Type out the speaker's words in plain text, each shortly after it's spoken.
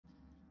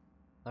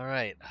All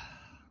right.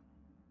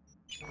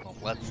 Well,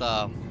 let's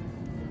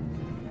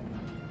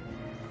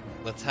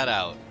head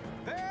out.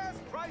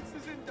 Best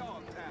prices in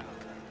Dogtown.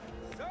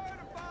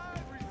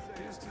 Certified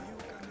resale.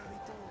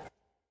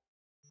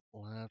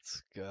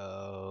 Let's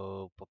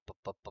go. Ba, ba,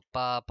 ba,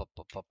 ba, ba,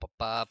 ba, ba, ba,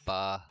 ba,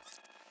 ba.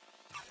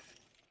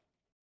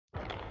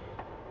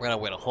 We're gonna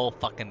wait a whole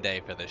fucking day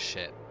for this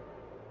shit.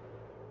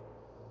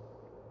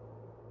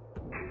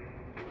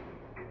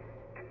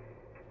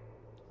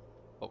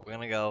 But we're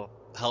gonna go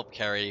help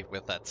Carrie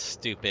with that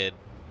stupid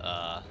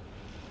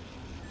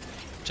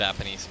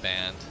Japanese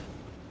band.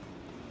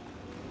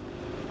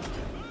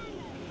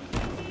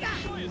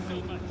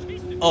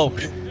 Oh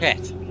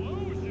shit!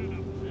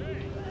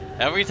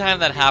 Every time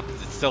that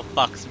happens, it still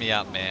fucks me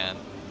up, man.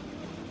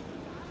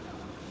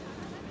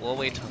 We'll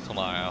wait till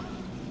tomorrow.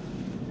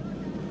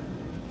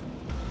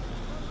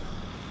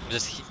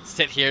 Just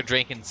sit here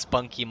drinking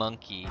Spunky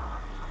Monkey.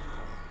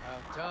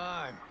 About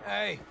time.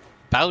 Hey.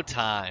 About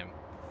time.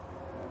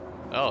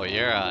 Oh,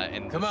 you're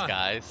in Come on.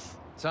 disguise.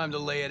 Time to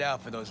lay it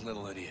out for those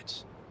little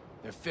idiots.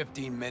 Their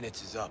 15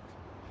 minutes is up.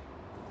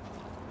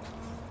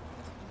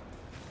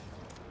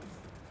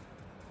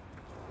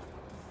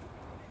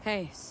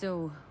 Hey,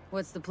 so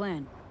what's the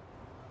plan?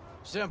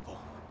 Simple.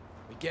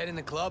 We get in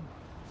the club,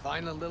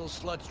 find the little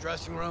slut's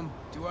dressing room,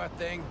 do our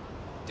thing,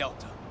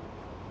 Delta.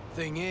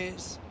 Thing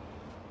is,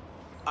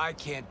 I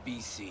can't be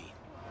seen.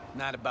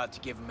 Not about to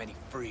give him any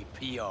free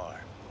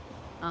PR.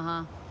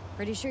 Uh-huh.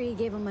 Pretty sure you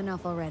gave him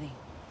enough already.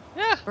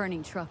 Yeah.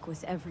 Burning truck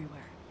was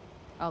everywhere.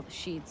 All the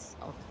sheets,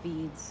 all the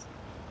feeds.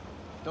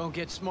 Don't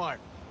get smart.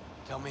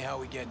 Tell me how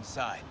we get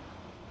inside.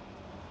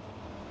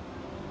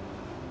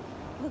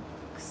 Look,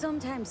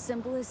 sometimes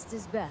simplest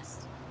is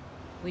best.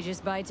 We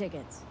just buy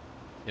tickets.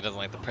 He doesn't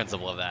like the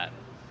principle of that.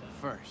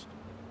 First,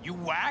 you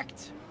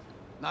whacked?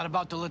 Not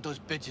about to let those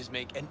bitches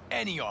make an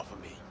any off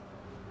of me.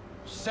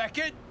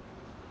 Second,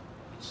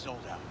 it's sold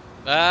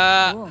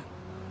out. Cool.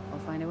 We'll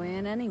find a way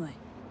in anyway.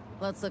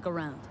 Let's look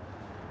around.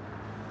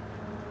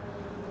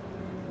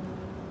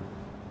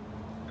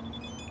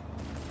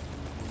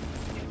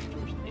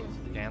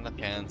 Scan the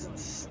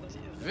pants.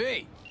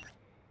 V!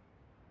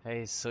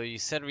 Hey, so you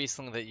said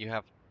recently that you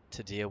have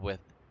to deal with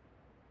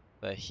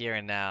the here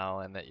and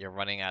now, and that you're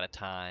running out of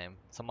time.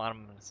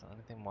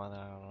 Anything more than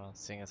I don't know.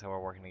 Seeing as how we're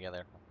working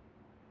together.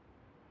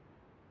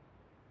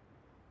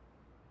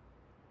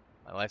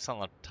 My life's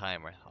on a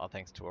timer, all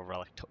thanks to a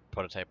relic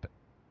prototype.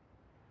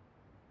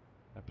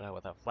 Rip it out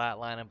without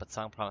flatlining, but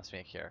song promised me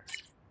a cure.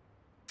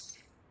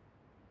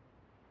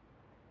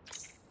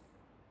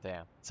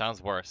 Damn,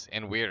 sounds worse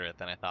and weirder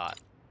than I thought.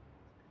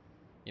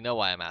 You know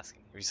why I'm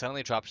asking. If you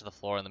suddenly drop to the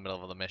floor in the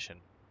middle of the mission.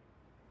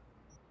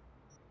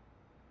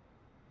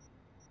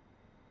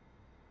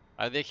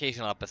 I have the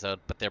occasional episode,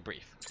 but they're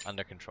brief,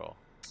 under control.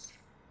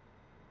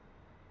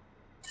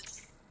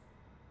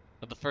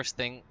 But the first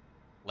thing,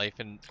 life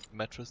in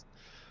metros.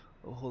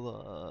 Oh, hold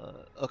on.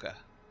 Okay.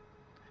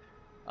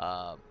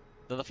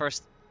 The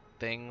first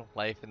thing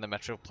life in the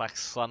Metroplex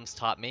slums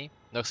taught me,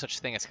 no such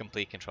thing as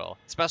complete control,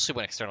 especially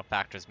when external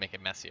factors make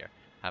it messier.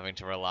 Having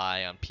to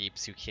rely on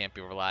peeps who can't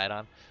be relied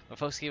on, when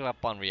folks give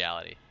up on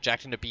reality.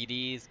 Jacked into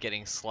BDs,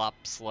 getting slop,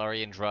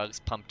 slurry, and drugs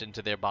pumped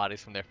into their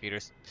bodies from their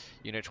feeders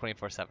unit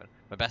 24/7.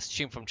 My best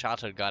tune from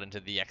childhood got into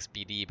the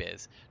XBD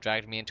biz,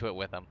 dragged me into it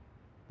with them,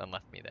 then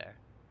left me there.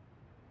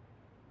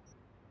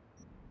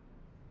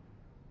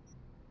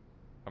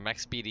 From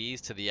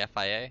XBDs to the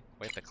FIA,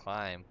 quite the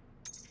climb.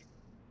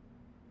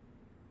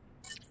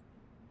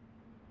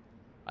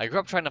 I grew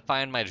up trying to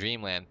find my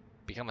dreamland,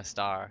 become a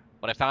star.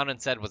 What I found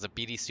instead was a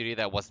BD studio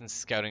that wasn't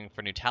scouting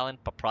for new talent,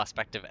 but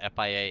prospective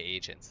FIA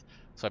agents.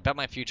 So I bet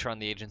my future on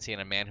the agency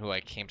and a man who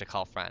I came to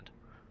call friend.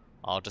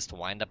 I'll just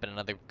wind up in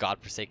another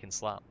godforsaken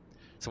slum.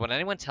 So when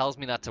anyone tells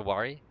me not to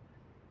worry,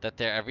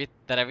 that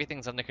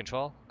everything's under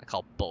control, I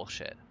call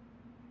bullshit.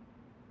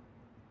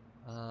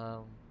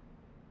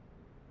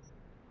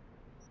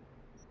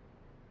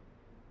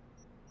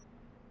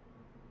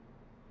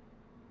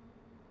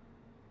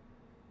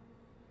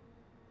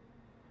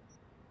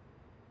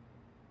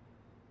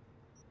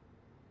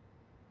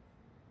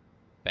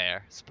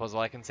 Fair. Suppose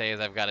all I can say is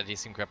I've got a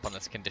decent grip on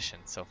this condition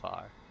so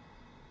far.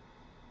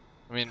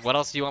 I mean, what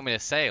else do you want me to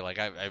say? Like,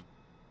 I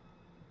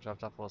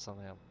dropped off a little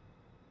something.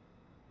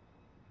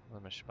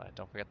 What should buy?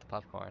 Don't forget the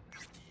popcorn.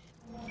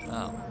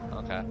 Oh,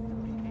 okay.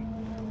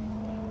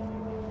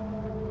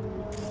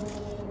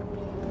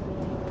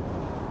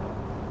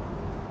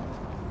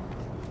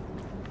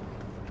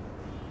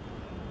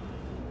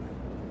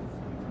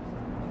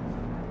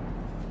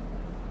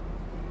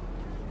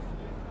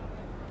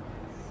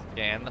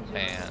 Scan the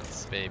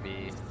pants,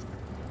 baby.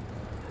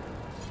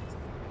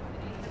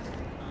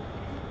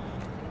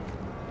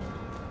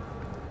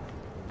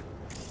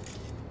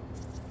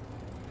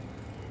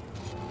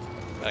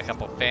 Got a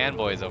couple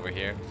fanboys over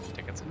here.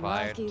 Tickets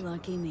acquired.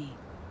 Lucky me.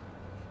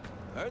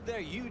 Heard they're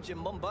huge in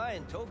Mumbai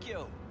and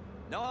Tokyo.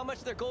 Know how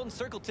much their Golden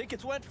Circle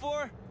tickets went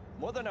for?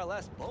 More than our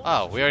last bonus.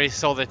 Oh, we already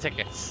sold the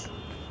tickets.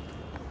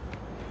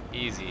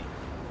 Easy.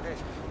 Hey,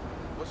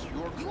 what's your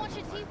You want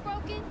your teeth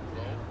broken?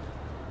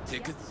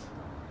 Tickets?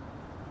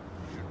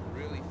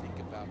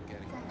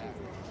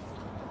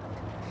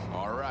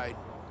 All right.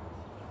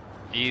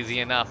 Easy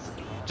enough.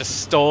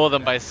 Just stole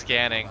them by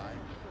scanning.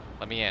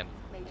 Let me in.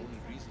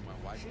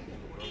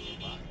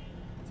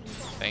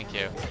 Thank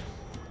you.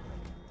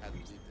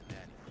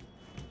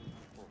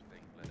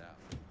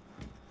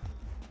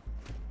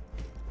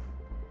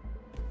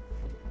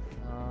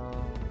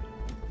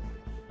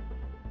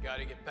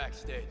 Gotta get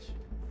backstage.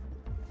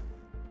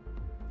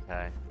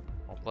 Okay.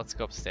 Well, let's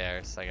go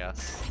upstairs, I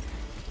guess.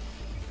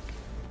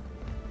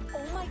 Oh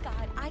my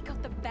god, I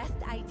got the best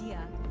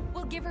idea.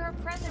 We'll give her a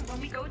present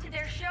when we go to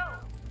their show.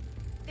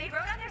 They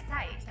wrote on their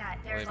site that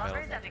they're Wait,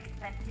 lovers Mel. of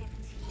expensive tea.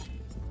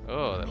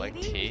 Oh, they like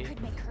Maybe tea? we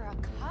could make her a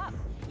cup.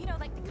 You know,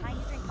 like the kind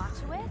you drink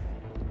matcha with?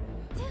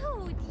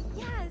 Dude,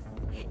 yes.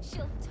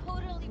 She'll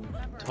totally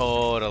remember.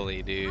 Totally,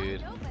 I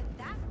dude. know, but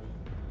that...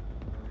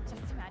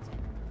 Just imagine.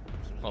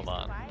 A few Hold years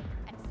on. go by,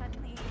 and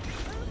suddenly, oops,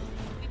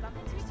 we bump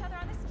into each other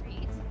on the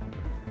street.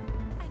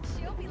 And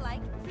she'll be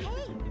like,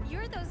 hey,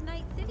 you're those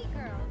Night City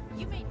girls.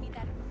 You made me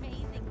that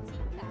amazing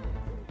teacup.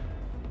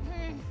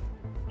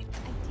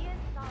 Ideas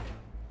solid.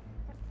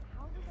 But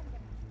how do we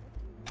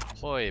get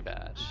Employee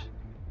badge.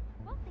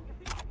 We'll think of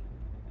something.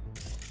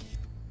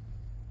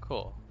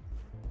 Cool.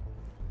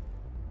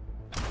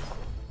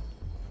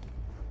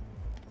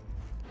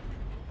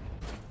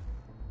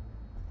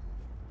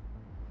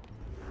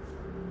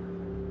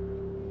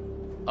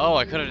 Oh,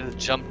 I could have just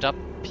jumped up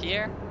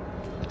here?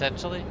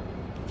 Potentially?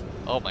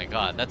 Oh my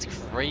god, that's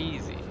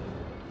crazy.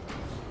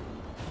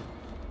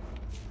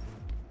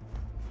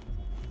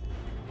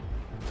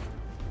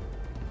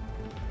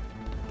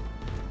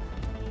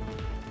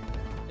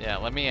 Yeah,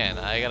 let me in.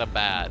 I got a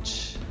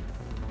badge.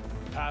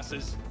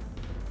 Passes.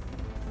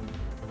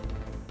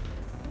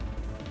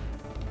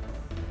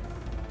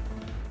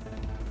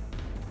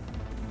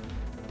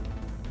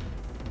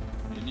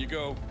 In you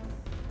go.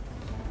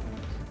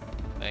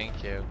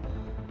 Thank you.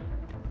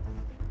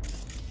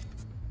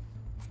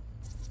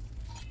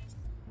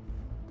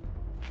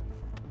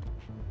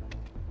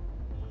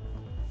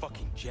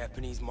 Fucking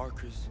Japanese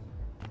markers.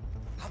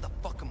 How the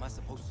fuck am I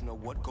supposed to know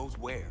what goes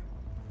where?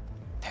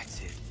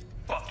 That's it.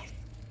 Fuck it.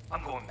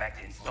 I'm going back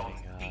to installing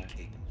God. feed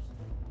cables.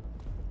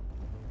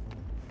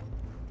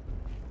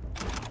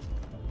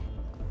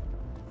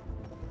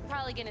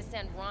 Probably gonna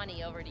send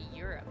Ronnie over to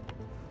Europe.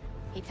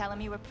 He telling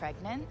me we're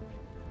pregnant?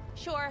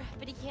 Sure,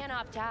 but he can't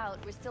opt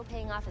out. We're still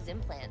paying off his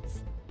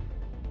implants.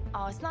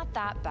 Oh, it's not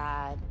that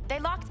bad. They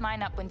locked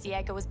mine up when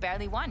Diego was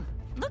barely one.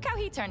 Look how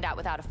he turned out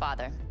without a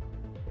father.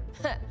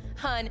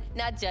 Hun,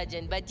 not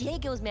judging, but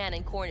Diego's man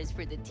in corn is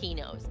for the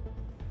Tinos.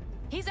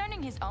 He's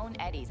earning his own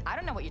eddies. I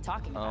don't know what you're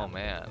talking Oh about.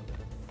 man.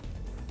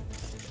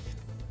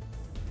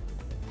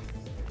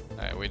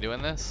 Alright, we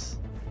doing this?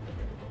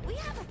 We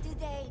have a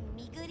today,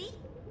 Miguri.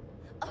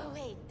 Oh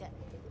wait,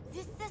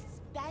 this is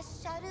a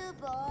special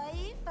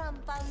boy from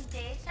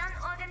Foundation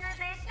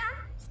Organization?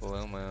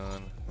 Blue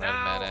Moon, Red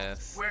Now,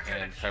 Menace, we're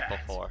gonna and Purple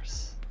chat.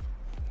 Force.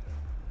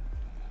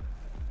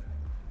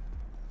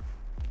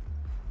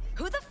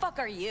 Who the fuck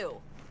are you?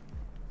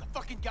 The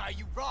fucking guy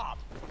you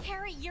robbed.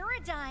 Harry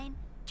Uridine.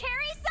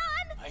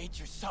 Carrie-san! I ain't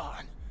your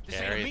son. This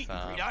ain't Gary a meet and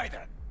son. greet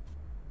either.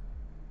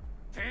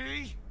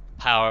 Hey?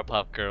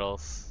 Powerpuff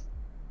Girls.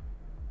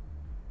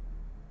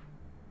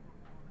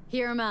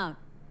 Hear him out.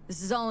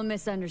 This is all a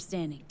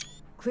misunderstanding.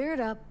 Clear it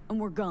up, and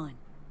we're gone.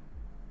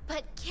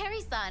 But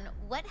Carrie-san,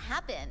 what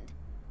happened?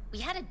 We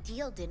had a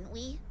deal, didn't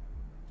we?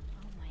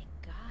 Oh my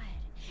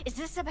god. Is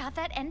this about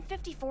that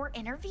N54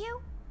 interview?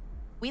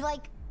 We,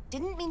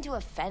 didn't mean to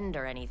offend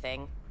or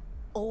anything.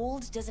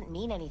 Old doesn't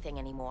mean anything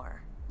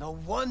anymore. No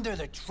wonder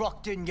the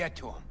truck didn't get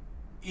to him.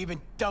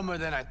 Even dumber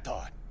than I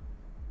thought.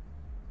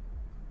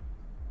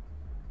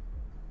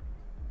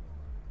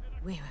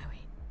 Wait.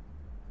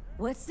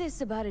 What's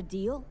this about a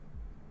deal?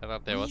 I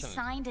thought there We wasn't.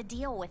 signed a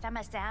deal with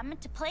MSM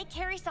to play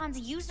Carrie-san's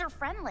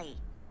user-friendly.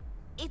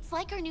 It's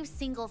like our new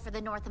single for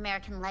the North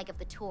American leg of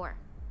the tour.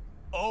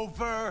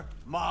 Over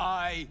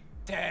my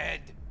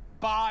dead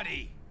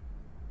body.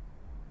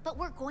 But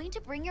we're going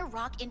to bring your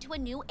rock into a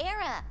new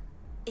era.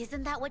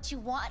 Isn't that what you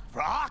want?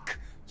 Rock?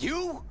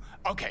 You?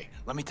 Okay,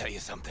 let me tell you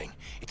something.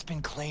 It's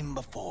been claimed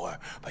before,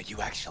 but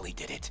you actually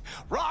did it.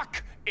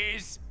 Rock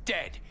is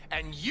dead,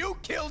 and you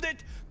killed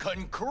it.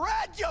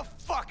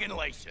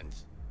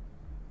 Congratulations.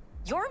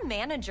 Your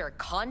manager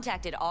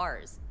contacted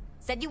ours.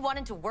 Said you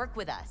wanted to work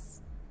with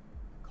us.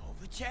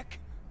 Kovacic?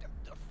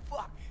 The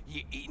fuck?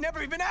 He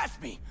never even asked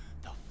me.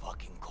 The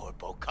fucking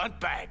corpo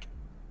cuntbag.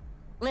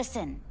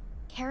 Listen,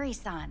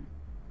 Carrie-san,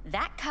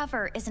 that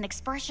cover is an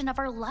expression of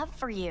our love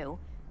for you.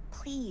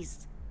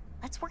 Please,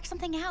 let's work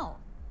something out.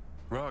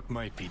 Rock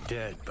might be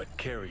dead, but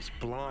Carrie's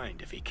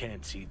blind if he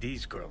can't see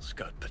these girls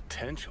got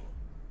potential.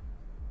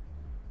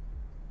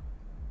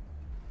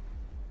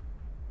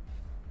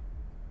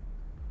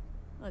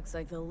 Looks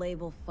like the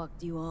label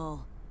fucked you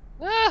all.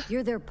 Ah!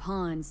 You're their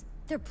pawns.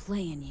 They're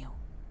playing you.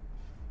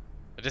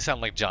 I just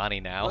sound like Johnny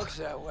now. Looks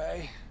that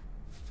way.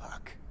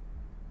 Fuck.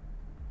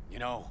 You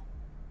know,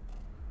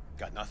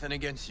 got nothing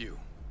against you.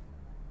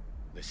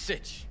 The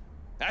sitch.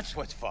 That's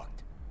what's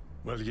fucked.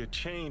 Well, you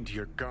chained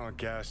your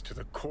gonk ass to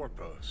the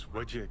corpos.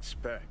 What'd you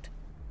expect?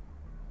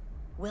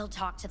 We'll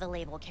talk to the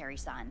label,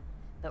 Carrie-san.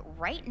 But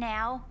right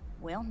now,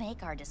 we'll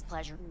make our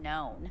displeasure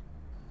known.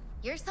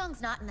 Your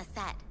song's not in the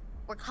set.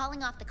 We're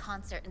calling off the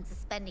concert and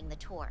suspending the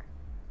tour.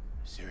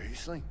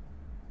 Seriously?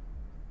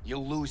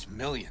 You'll lose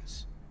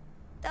millions.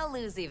 They'll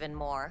lose even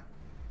more.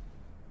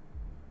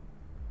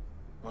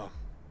 Well,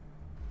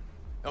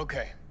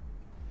 okay.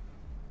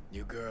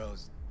 You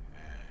girls...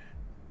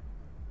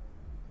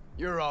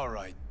 You're all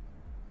right.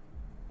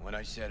 What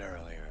I said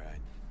earlier,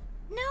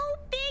 No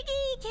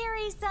biggie,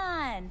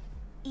 Carrie-san!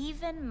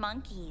 Even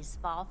monkeys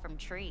fall from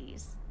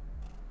trees.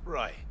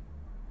 Right.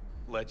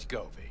 Let's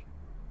go, V.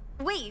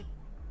 Wait!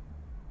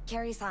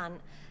 Carrie-san,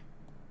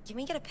 can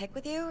we get a pic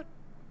with you?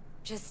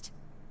 Just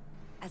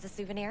as a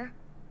souvenir?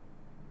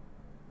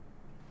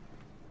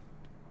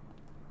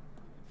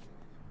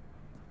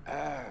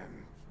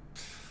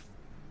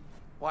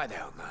 Why the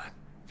hell not?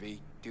 V,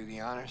 do the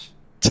honors?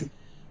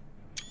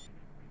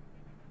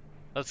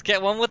 Let's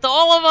get one with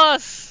all of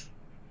us!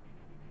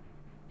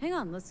 Hang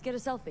on, let's get a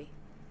selfie.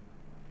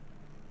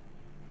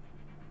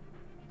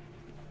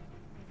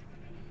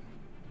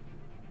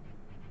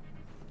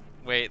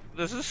 Wait,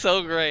 this is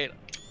so great.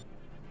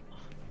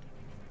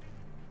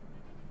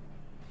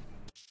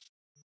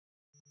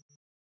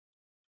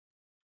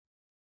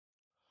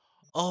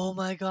 Oh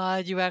my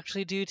god, you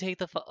actually do take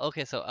the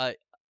okay, so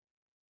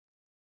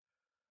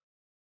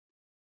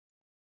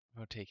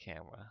rotate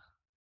camera.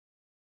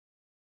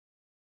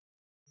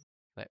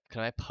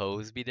 Can I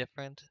pose be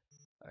different?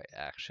 Alright,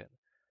 action.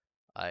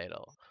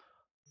 Idle.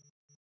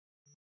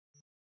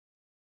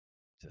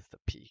 Just a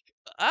peek.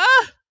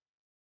 Ah!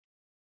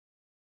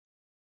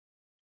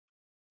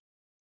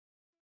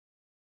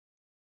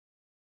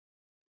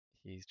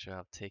 He's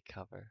dropped, take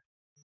cover.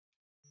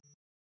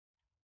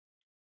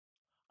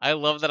 I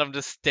love that I'm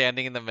just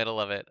standing in the middle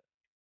of it.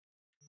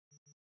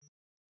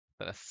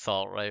 An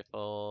assault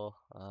rifle.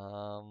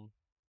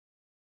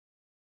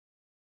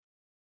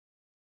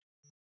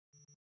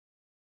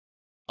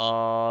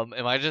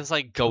 Am I just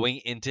like going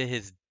into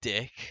his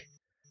dick?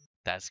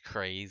 That's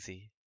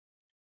crazy.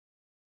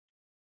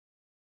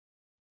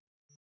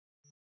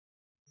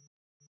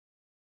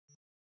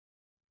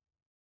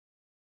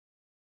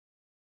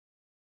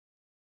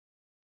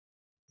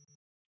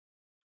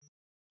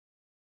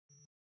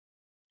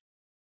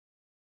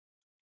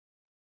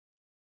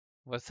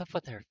 What's up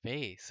with her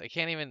face? I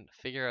can't even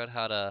figure out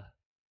how to.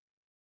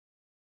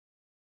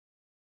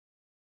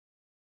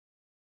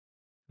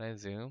 Can I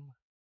zoom?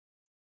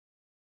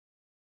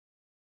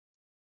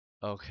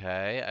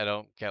 Okay, I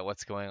don't get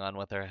what's going on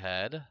with her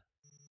head.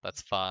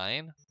 That's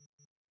fine.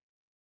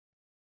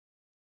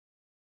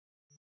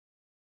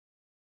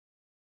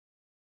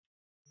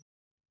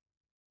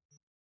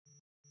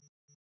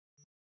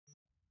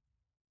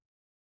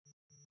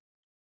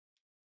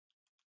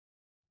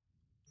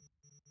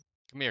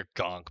 Come here,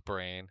 gonk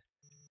brain.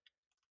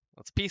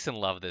 Let's peace and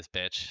love this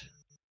bitch.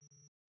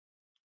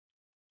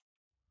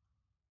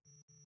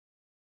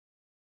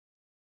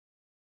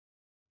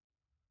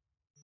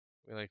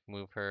 We like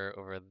move her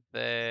over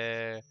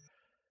there.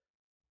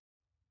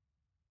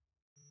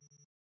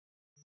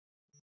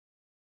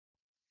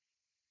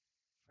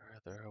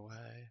 Further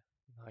away.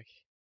 Like.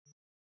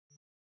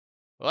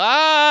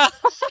 Ah!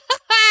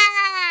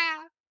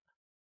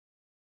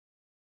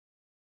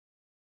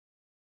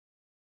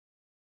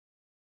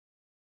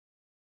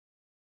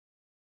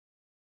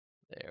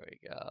 There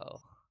we go.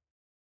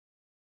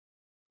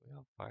 We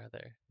go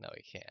farther. No,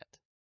 we can't.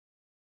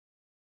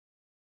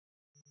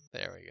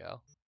 There we go.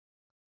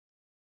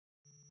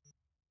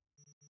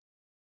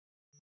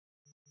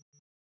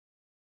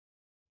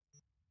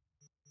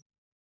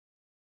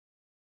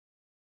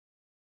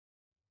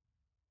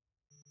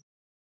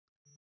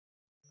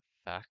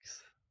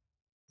 Facts.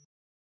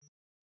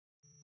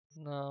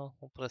 No,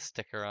 we'll put a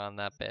sticker on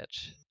that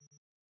bitch.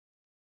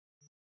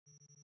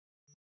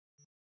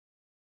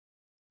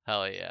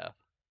 Hell yeah.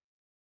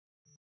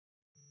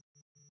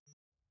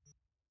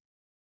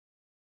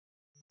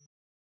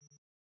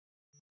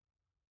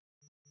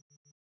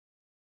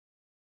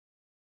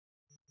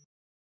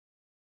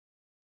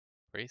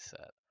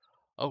 Reset.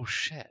 Oh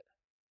shit.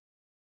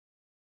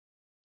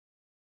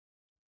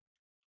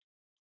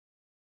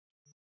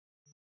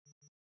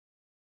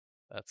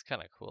 That's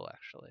kind of cool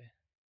actually.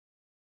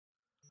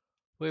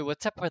 Wait,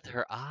 what's up with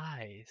her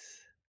eyes?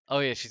 Oh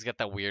yeah, she's got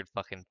that weird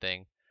fucking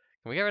thing.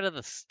 Can we get rid of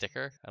the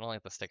sticker? I don't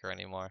like the sticker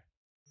anymore.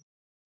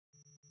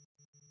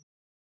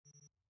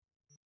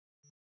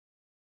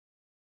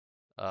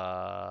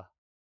 Uh,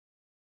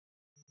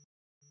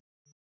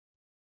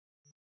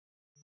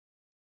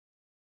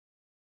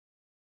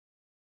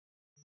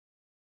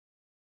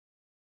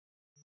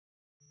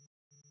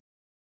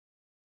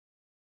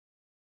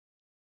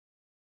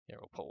 Here,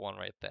 we'll put one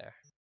right there.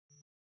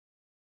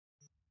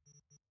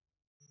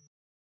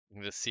 You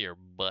can just see her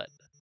butt.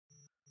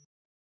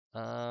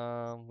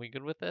 We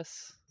good with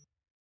this?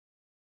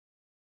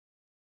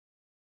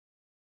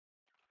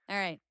 All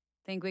right,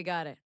 think we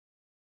got it.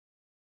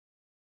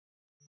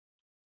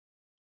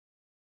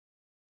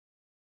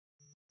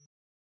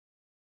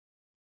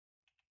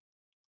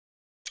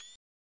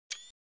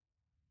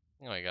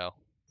 There we go.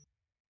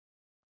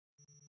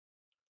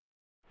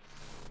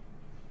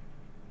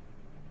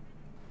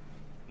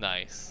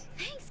 Nice.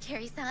 Thanks,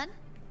 Carrie-san.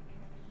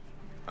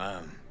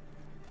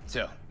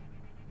 So,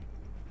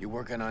 you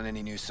working on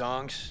any new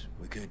songs?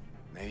 We could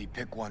maybe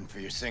pick one for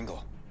your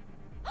single.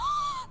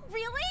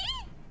 Really?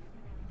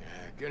 Yeah,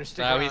 gonna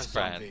stick Now around he's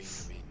some, V.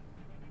 friends. I mean,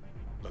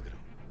 look at him.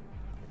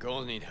 The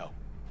girls need help.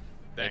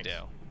 They Thanks.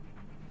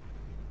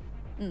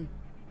 do.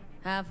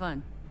 Have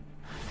fun.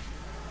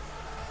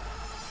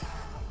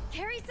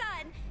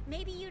 Carrie-san,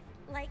 maybe you'd,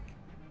 like,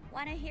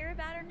 want to hear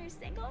about our new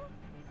single?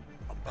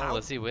 Oh,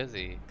 Lizzy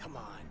Wizzy. Come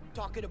on,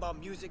 talking about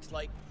music's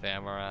like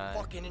Samurai.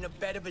 fucking in a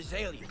bed of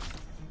azaleas.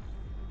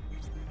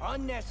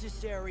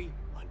 Unnecessary,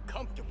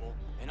 uncomfortable,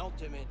 and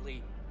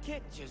ultimately,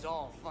 kitsch is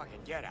all fucking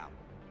get out.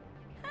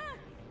 Huh.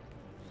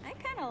 I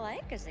kind of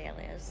like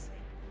azaleas.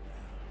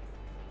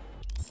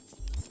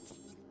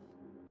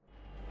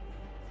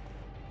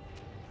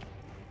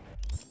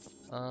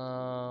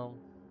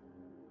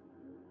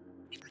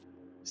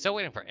 Still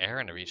waiting for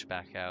Aaron to reach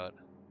back out.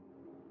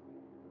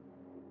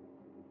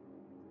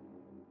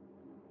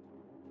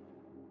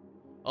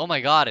 Oh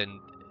my god, and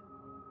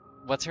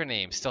what's her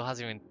name? Still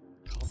hasn't even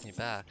called me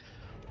back.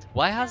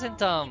 Why hasn't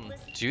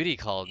Judy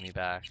called me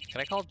back? Can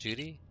I call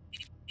Judy?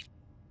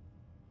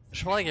 I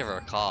should probably give her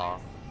a call.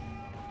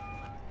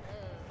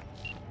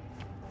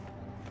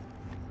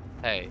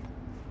 Hey.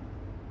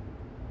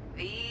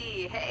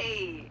 V,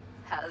 hey,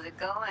 how's it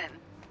going?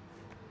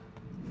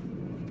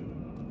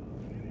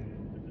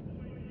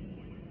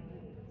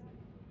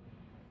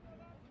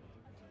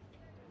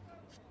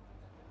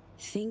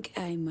 Think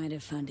I might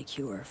have found a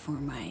cure for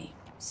my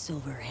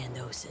silver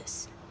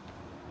handosis.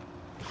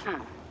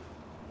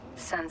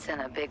 Sensing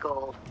a big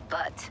old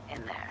butt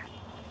in there.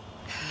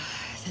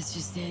 That's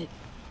just it.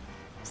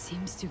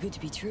 Seems too good to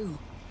be true.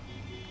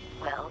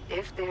 Well,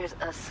 if there's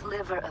a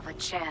sliver of a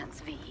chance,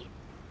 V,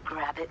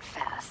 grab it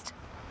fast.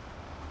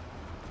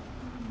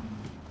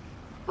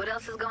 What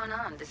else is going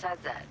on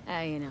besides that?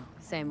 You know,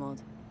 same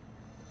old.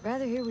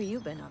 Rather hear what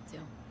you've been up to.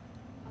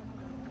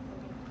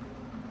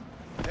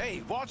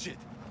 Hey, watch it!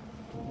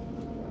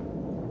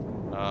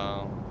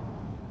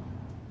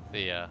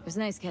 It was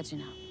nice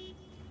catching up.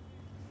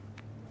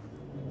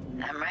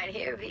 I'm right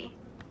here, V.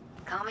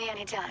 Call me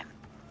anytime.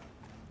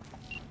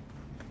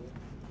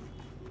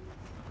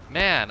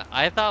 Man,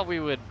 I thought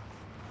we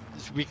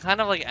kind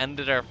of like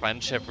ended our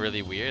friendship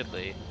really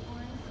weirdly.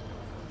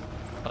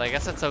 But I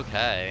guess it's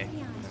okay.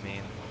 I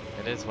mean,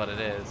 it is what it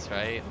is,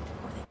 right?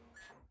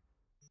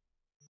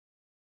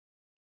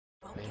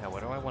 But yeah,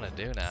 what do I want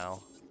to do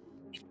now?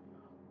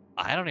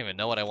 I don't even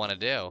know what I want to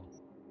do.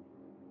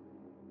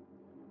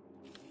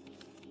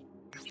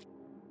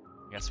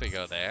 Guess we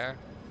go there.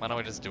 Why don't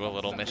we just do a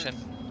little mission?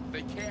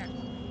 They can't.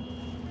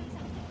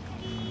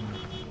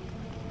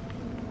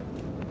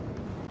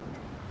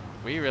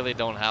 We really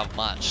don't have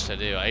much to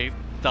do. I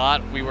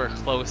thought we were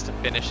close to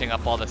finishing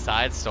up all the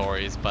side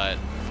stories, but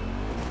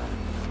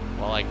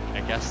well, I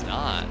guess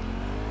not.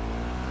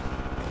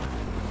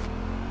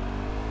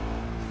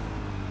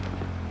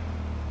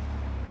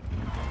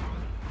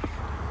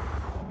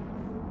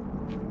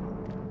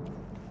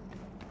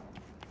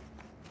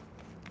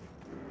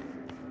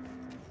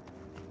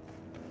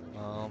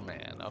 Oh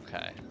man,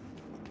 okay.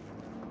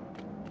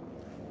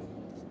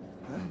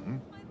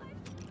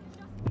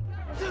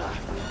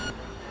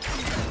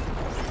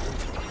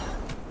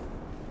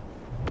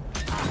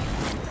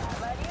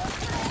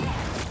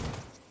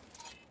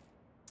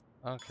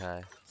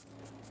 Okay.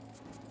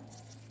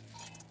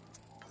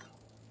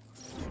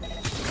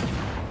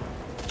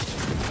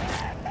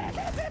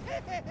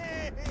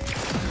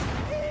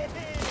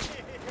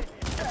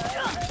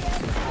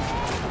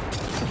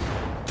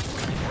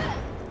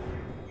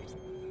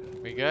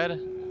 We good?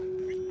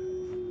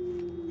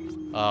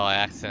 Oh, I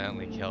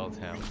accidentally killed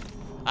him.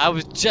 I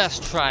was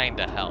just trying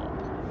to help.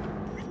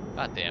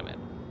 God damn it.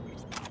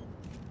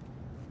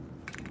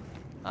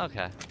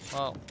 Okay,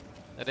 well,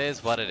 it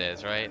is what it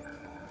is, right?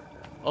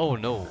 Oh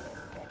no.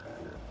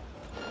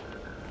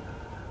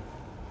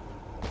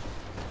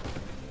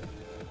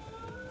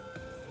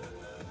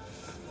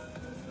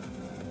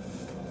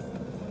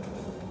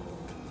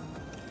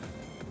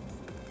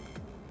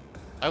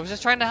 I was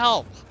just trying to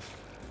help.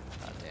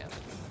 God damn it.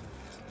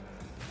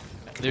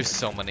 There's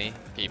so many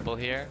people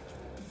here.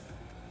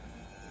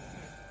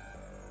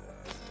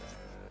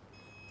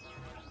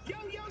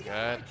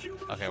 Good.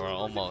 Okay, we're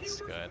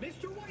almost good.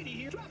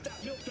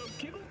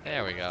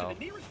 There we go.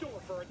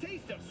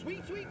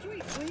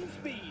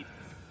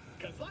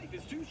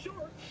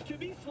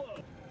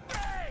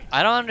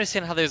 I don't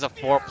understand how there's a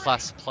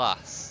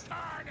 4++.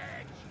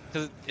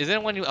 Cause isn't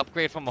it when you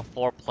upgrade from a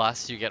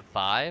 4+ you get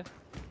 5?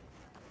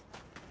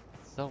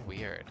 So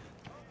weird.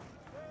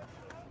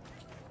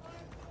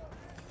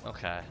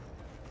 Okay.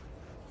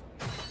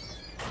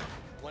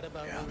 What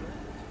about you?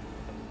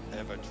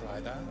 Ever try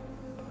that?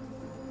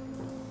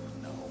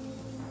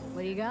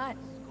 What do you got?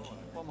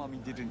 Well, Mommy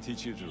didn't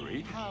teach you to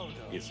read.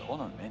 It's on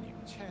our menu.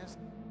 It's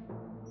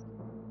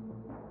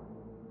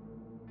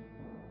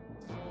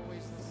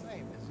always the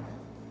same, isn't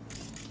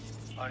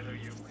it? Either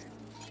you win,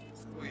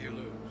 or you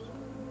lose.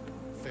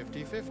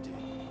 50-50.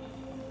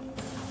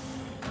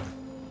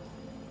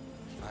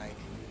 Mike,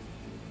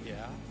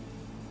 Yeah?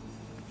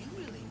 you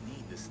really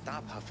need to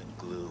stop huffing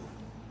glue.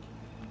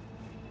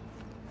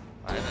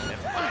 Finally.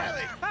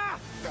 Ha!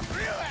 The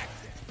real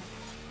action!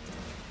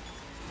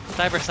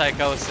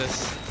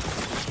 Cyberpsychosis.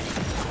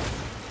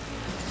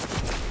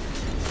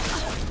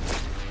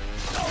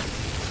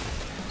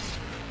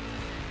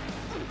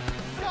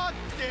 God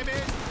damn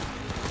it!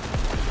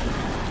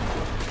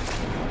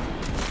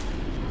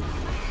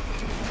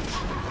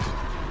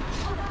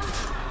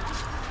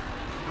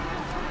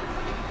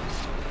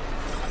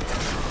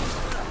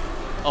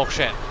 Oh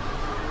shit.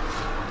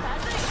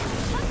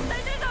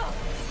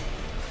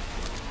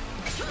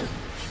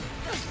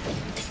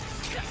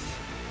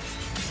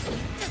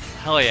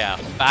 Hell yeah,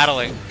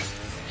 battling.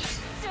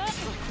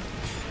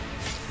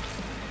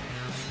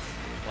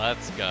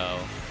 Let's go.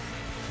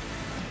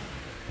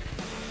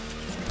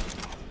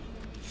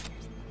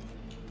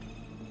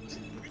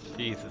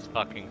 Jesus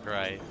fucking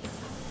Christ.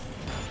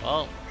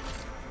 Well.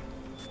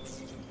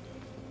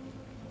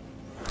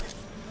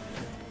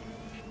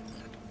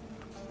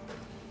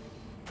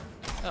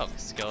 Oh,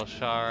 skill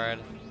shard.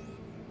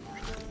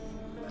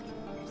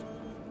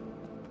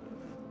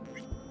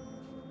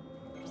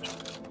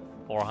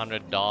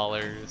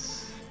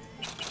 $400.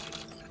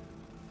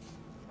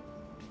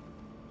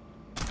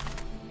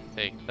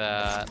 Take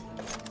that.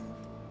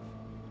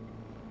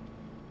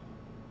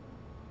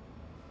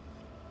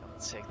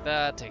 Let's take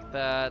that, take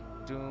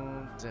that.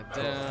 Doom, da,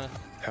 da.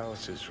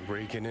 Alice is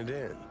raking it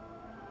in.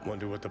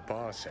 Wonder what the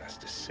boss has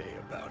to say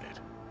about it.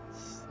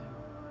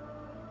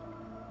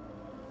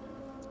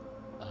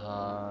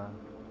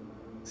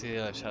 See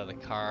the other side of the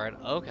card.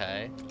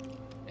 Okay.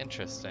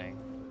 Interesting.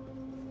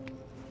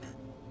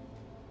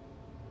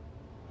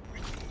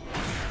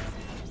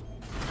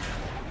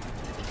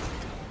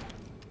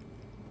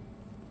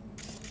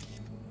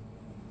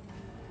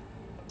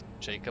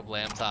 Jacob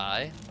Lamb's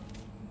Eye.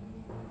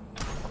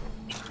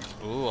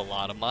 Ooh, a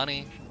lot of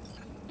money.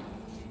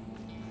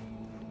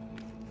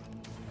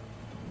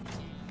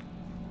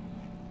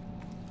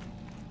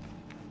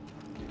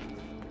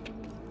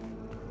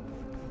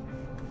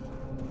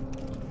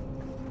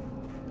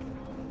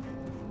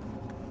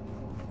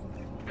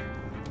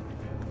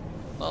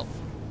 Well.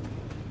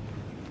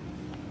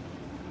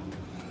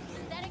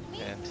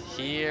 And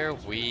here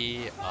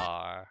we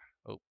are.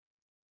 Oh.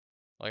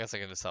 Well, I guess I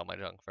can just sell my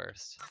junk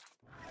first.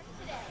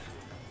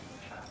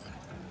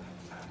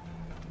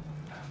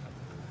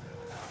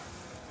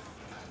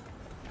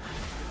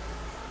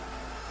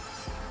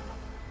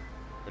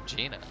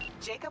 Regina.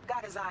 Jacob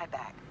got his eye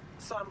back,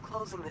 so I'm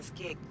closing this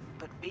gig.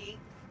 But B,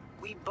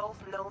 we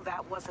both know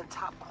that wasn't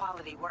top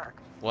quality work.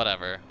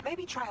 Whatever.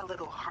 Maybe try a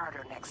little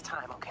harder next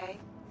time, okay?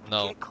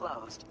 No. Get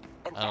closed.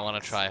 And I don't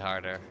want to try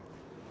harder.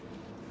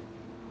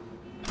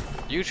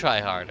 You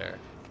try harder.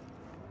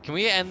 Can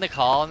we end the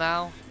call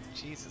now?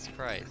 Jesus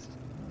Christ.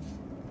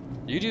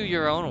 You do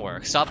your own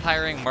work. Stop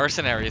hiring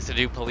mercenaries to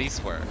do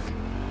police work.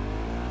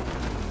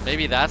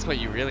 Maybe that's what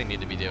you really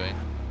need to be doing.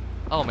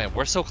 Oh man,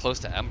 we're so close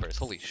to Embers.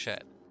 Holy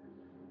shit.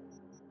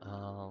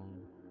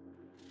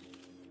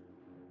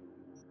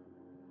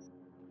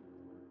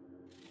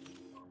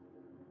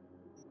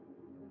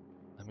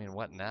 I mean,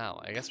 what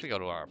now? I guess we go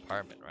to our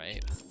apartment,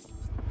 right?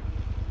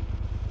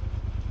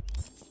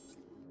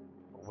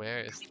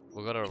 Where is...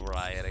 We'll go to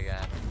Riot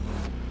again.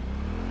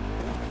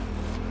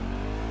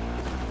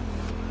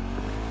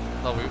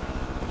 Oh,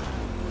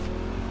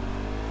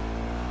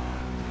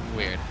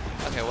 weird.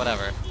 Okay,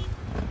 whatever.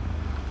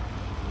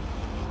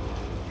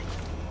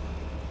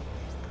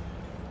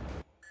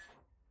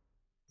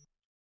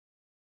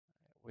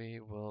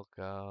 We will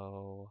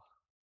go...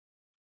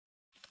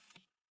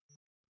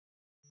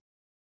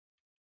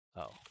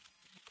 Oh. Am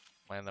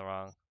I in the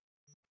wrong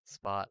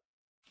spot?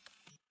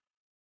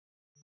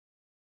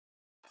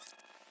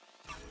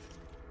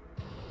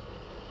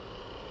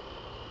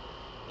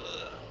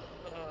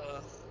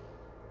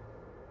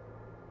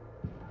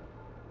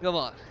 Come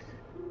on.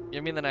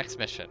 Give me the next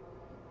mission.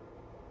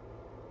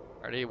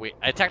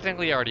 I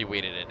technically already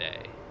waited a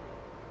day.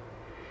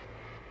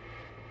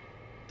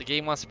 The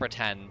game wants to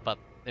pretend, but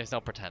there's no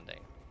pretending.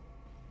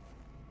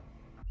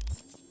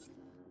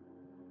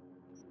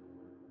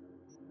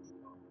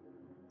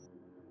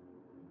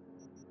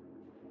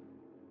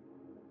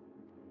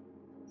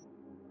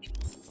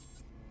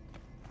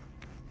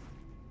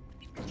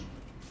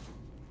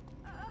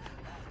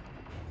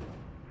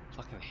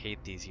 Fucking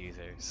hate these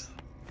users.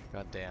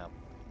 God damn.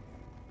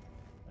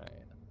 Alright,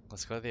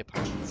 let's go to the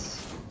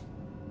apartments.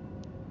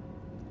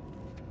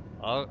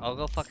 I'll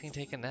go fucking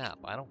take a nap.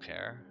 I don't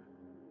care.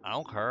 I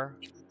don't care.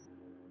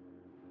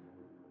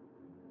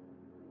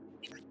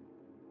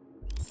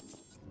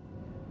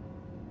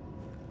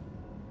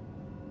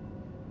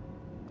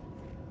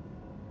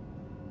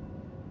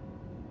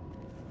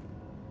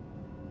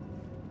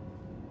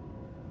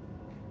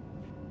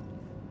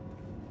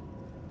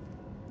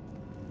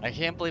 I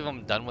can't believe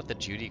I'm done with the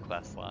Judy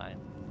quest line.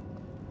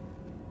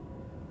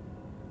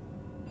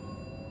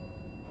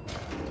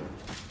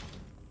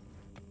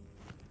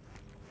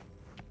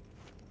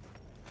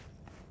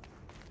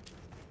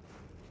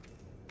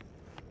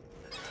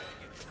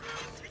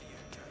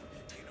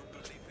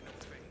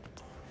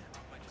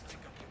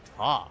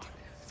 Fuck.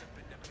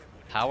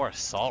 Power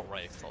assault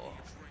rifle.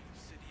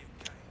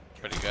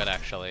 Pretty good,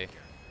 actually.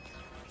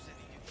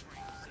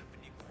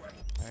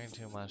 Ain't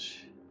too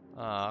much.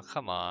 Oh,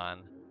 come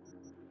on.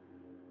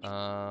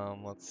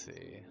 Let's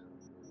see.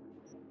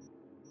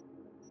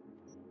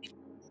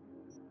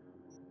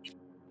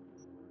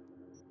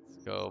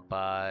 Let's go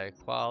by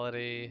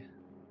quality.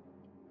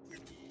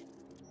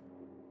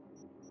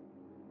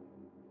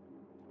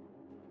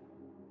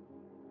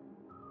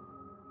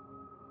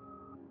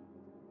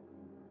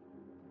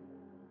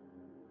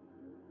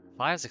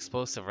 Fires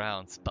explosive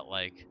rounds, but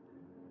like,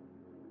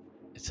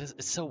 it's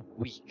so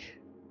weak.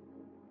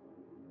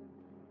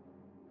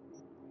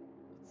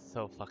 It's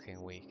so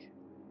fucking weak.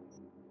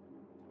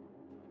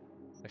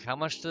 Like, how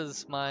much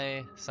does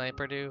my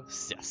sniper do?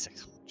 Yeah,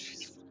 6.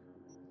 Jeez.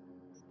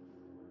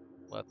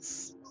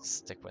 Let's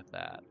stick with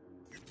that.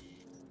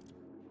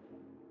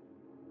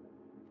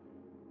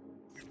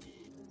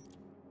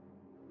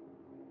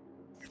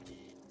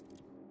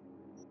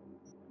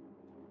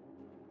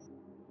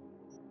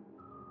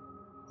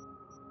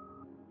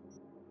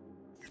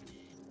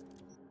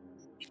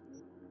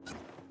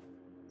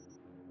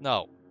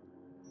 No.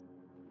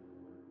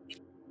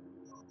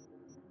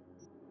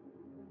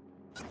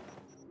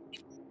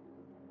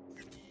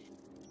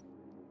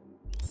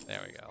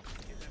 There we go.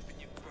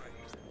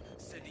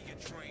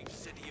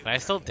 Can I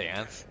still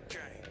dance?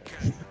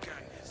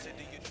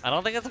 I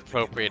don't think it's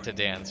appropriate to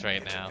dance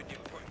right now.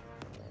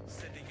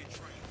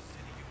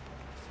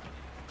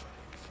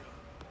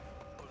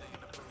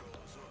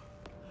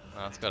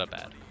 Oh, let's go to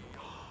bed.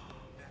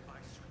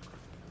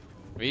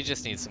 We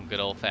just need some good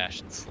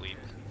old-fashioned sleep.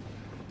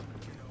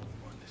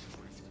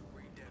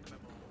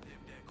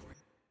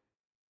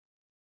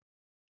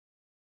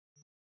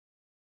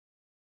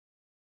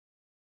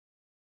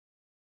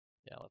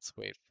 Yeah, let's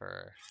wait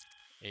for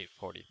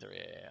 8:43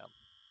 a.m.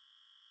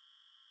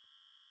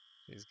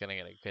 He's gonna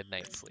get a good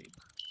night's sleep.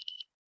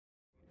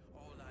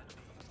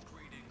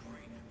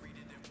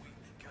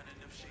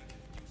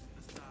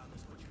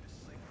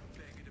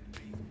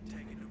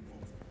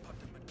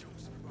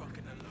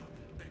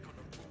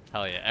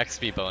 Hell yeah,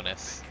 XP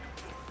bonus.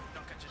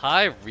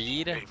 Hi,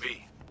 Reed. Hey,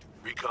 V.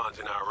 Recon's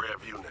in our rear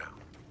view now.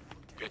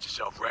 Get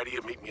yourself ready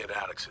and meet me at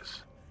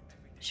Alex's.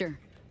 Sure.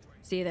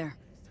 See you there.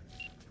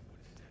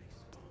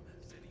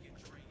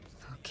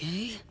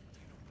 Okay.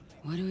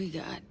 What do we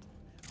got?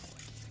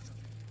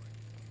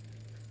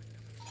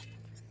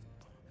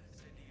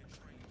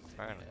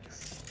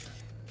 Furnace.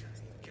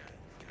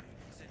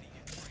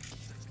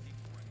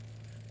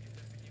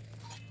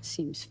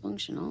 Seems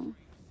functional.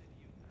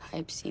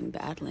 Pipes seem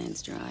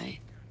Badlands dry.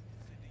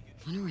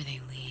 Wonder where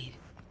they lead.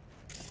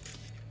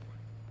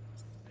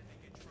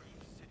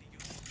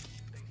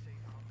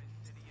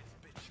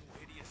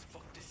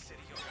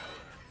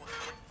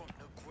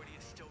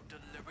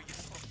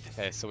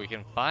 Okay, so we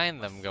can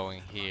find them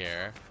going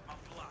here.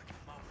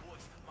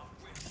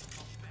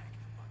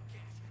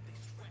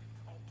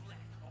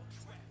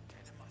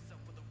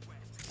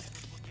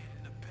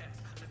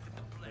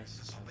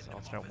 There's an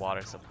alternate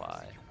water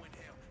supply.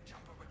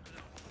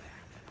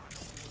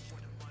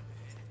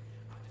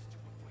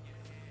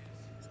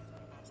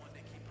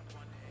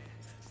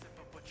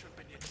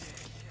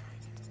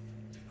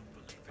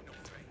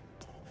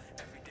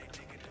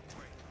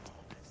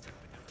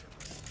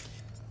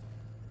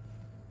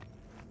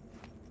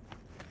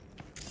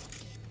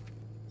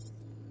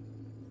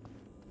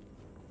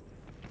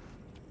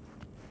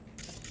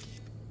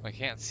 I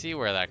can't see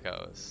where that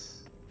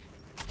goes.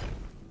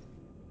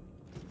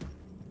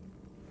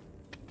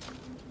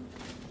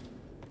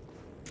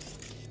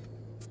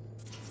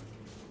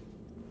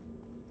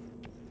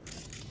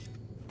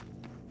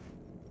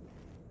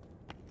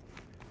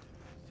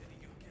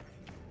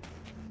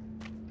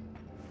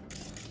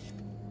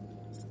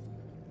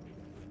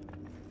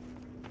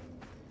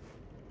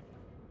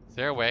 Is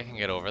there a way I can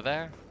get over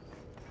there?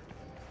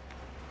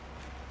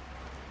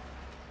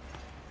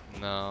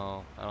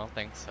 No, I don't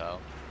think so.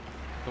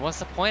 Then what's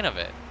the point of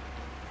it?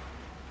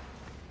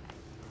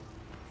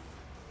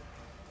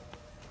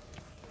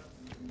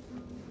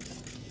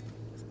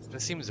 It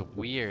just seems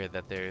weird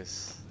that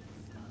there's...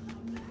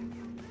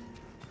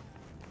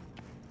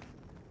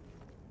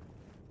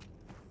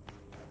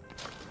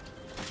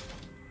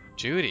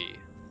 Judy.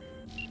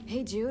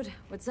 Hey, Jude.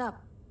 What's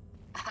up?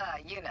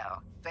 You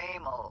know,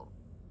 same old.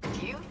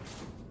 Cute?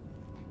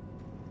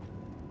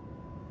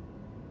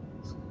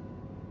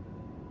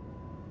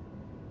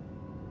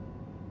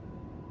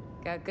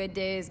 Got good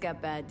days, got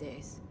bad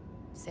days.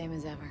 Same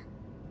as ever.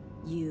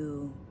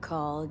 You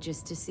call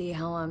just to see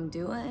how I'm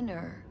doing,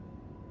 or?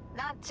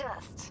 Not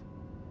just.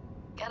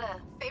 Got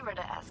a favor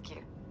to ask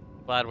you.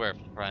 Glad we're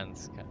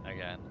friends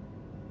again.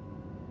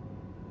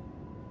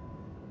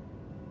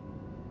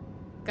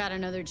 Got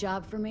another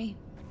job for me?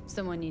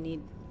 Someone you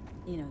need,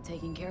 you know,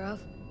 taken care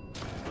of?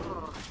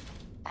 Ooh,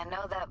 I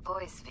know that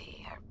voice,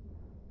 V.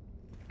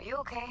 Are you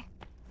okay?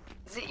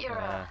 Is it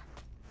your,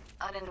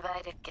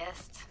 uninvited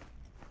guest?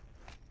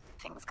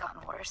 Things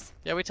gotten worse?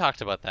 Yeah, we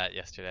talked about that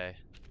yesterday.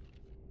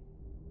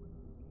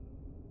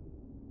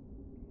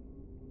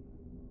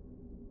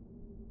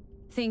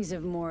 Things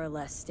have more or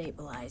less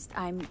stabilized.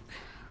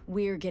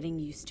 We're getting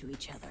used to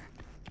each other.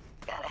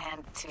 Gotta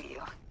hand it to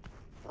you.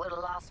 Would've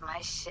lost my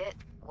shit,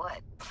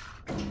 what?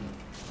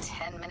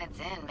 10 minutes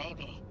in,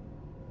 maybe.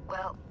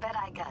 Well, bet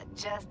I got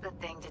just the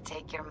thing to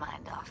take your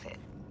mind off it.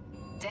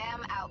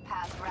 Damn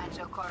outpass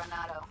Rancho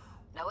Coronado.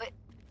 Know it?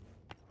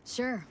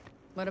 Sure.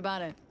 What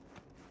about it?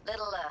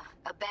 Little,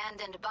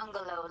 abandoned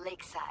bungalow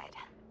lakeside.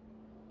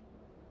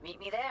 Meet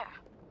me there.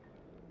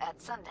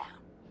 At sundown.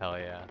 Hell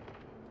yeah.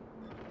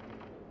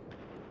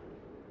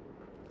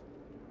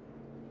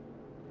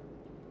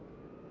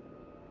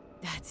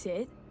 That's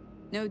it?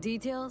 No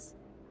details?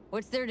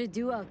 What's there to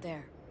do out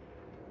there?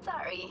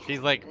 Sorry. She's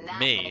like not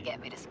me. Gonna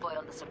get me to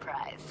spoil the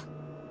surprise.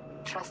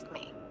 Trust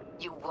me,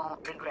 you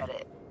won't regret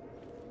it.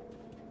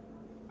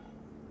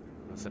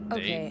 That's a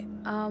date.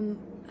 Okay,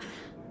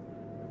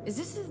 is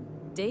this a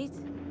date?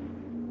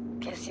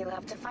 Guess you'll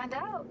have to find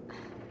out.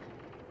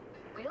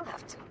 We'll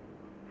have to.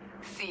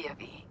 See ya,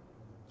 V.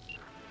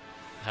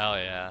 Hell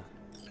yeah.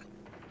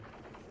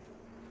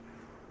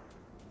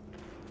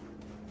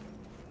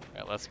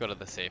 Alright, let's go to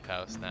the safe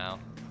house now.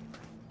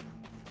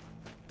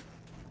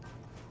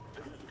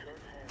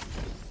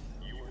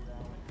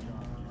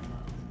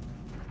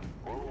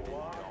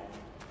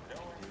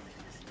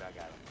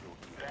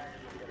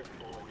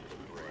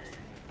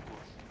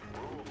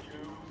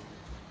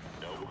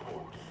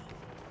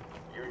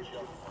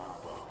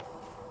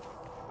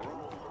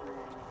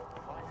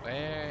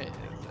 Where is it?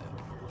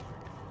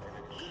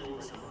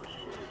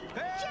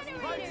 Best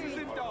prices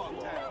in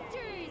Dogtown.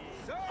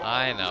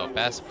 I know,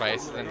 best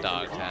prices in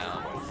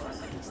Dogtown.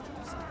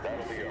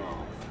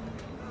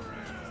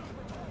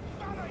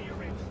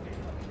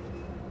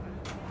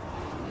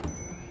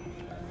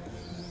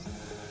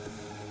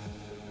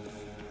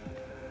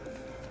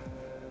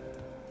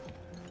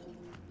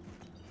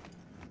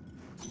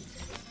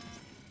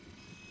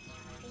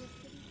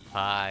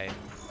 Hi.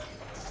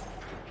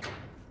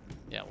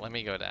 Yeah, let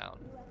me go down.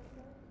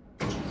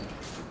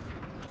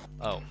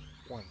 Oh,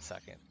 1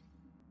 second.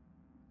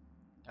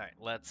 Alright,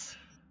 let's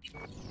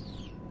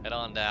head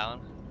on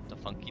down to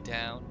Funky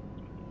Town.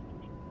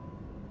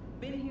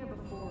 Been here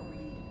before,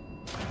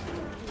 Reed.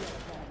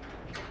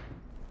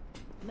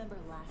 Remember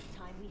last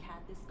time we had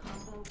this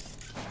combo? And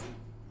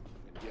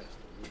yes,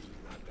 the rules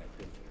are not that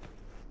different.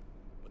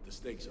 But the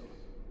stakes are.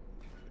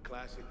 The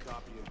classic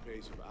copy and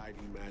paste of ID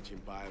matching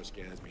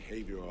bioscans,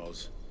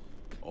 behaviorals.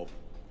 Oh,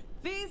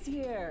 V's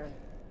here.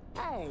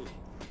 Hey.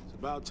 it's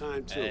about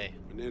time too. Hey.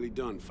 We're nearly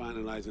done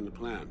finalizing the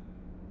plan.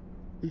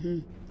 Mm-hmm.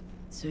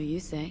 So you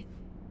say?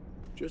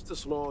 Just a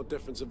small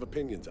difference of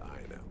opinion to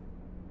iron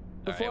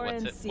out. Before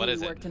Alright, NC what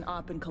is it? worked an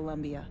op in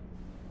Colombia.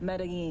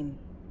 Medellin.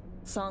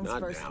 Song's Not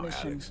first now,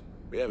 mission. Alex.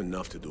 We have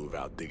enough to do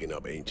without digging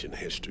up ancient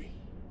history.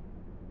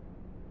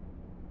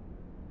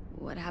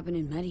 What happened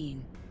in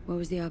Medellin? What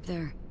was the op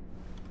there?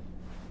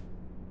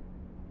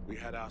 We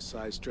had our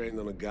sights trained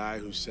on a guy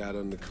who sat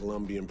on the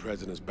Colombian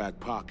president's back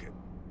pocket.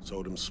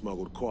 Sold him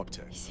smuggled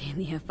Corptex. Saying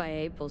the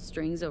FIA pulls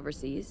strings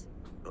overseas?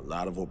 A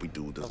lot of what we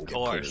do doesn't get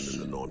course. printed in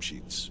the norm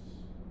sheets.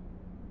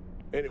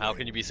 Anyway, How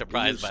can you be we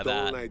surprised used by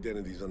stolen that?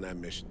 identities on that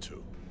mission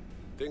too.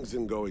 Things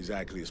didn't go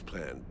exactly as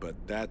planned, but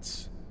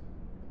that's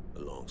a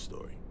long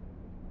story.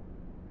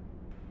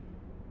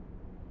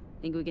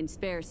 Think we can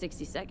spare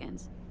 60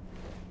 seconds?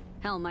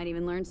 Hell, might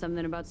even learn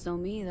something about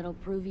So-Me that'll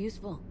prove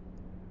useful.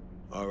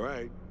 All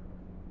right.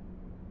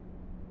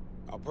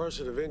 Our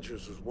person of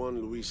interest was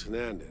one Luis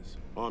Hernandez,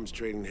 arms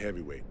trading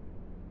heavyweight.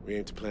 We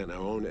aim to plant our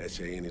own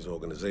SA in his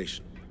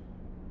organization.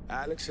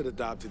 Alex had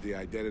adopted the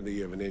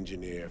identity of an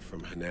engineer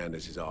from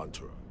Hernandez's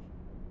entourage.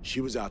 She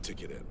was our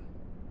ticket in.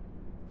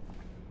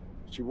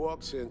 She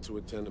walks in to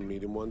attend a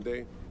meeting one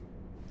day.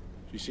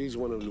 She sees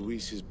one of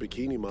Luis's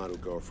bikini model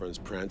girlfriends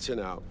prancing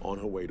out on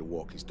her way to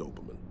walk his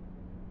Doberman.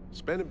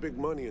 Spending big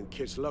money on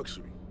kitsch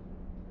luxury.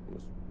 It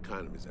was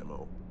kind of his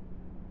MO.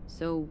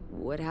 So,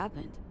 what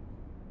happened?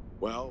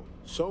 Well,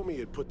 So-Me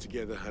had put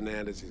together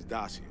Hernandez's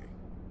dossier.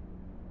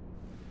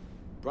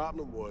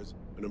 Problem was,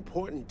 an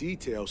important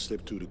detail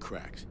slipped through the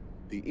cracks.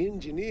 The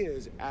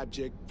engineer's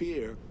abject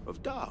fear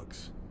of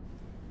dogs.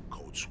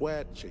 Cold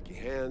sweat, shaky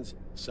hands,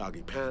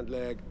 soggy pant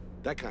leg,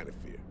 that kind of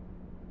fear.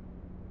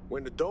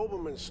 When the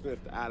Doberman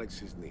sniffed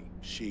Alex's knee,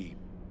 she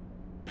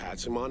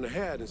pats him on the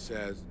head and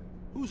says,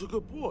 "Who's a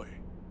good boy?"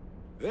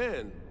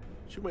 Then,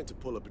 she went to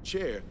pull up a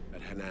chair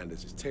at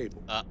Hernandez's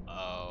table.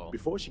 Uh-oh.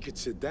 Before she could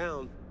sit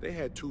down, they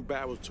had 2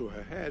 barrels to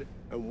her head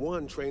and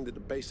one trained at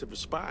the base of her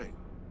spine.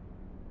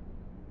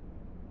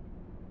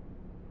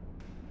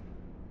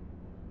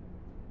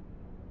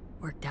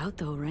 Worked out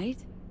though, right?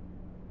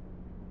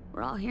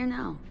 We're all here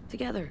now,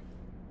 together.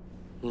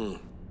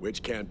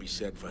 Which can't be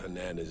said for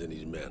Hernandez and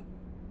his men.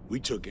 We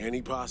took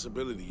any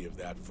possibility of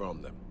that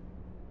from them.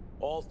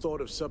 All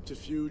thought of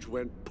subterfuge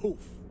went poof.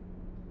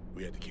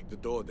 We had to kick the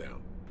door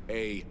down.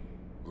 A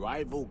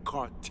rival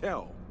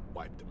cartel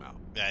wiped them out.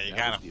 Yeah, you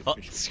That was kind the of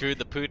official screwed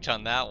the pooch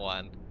on that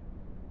one.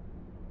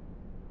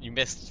 You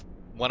missed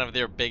one of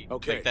their big,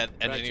 Okay, like that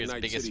back to engineer's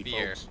Night biggest City,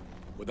 fear. folks.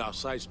 With our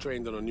sights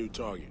trained on a new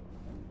target.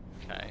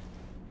 Okay.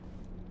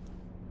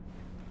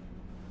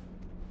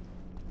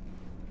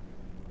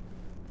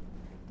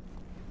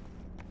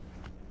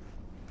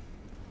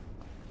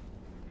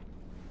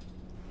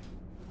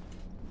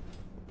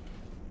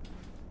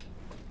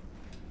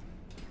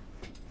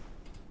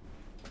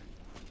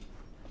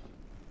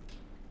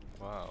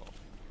 Whoa.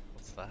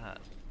 What's that?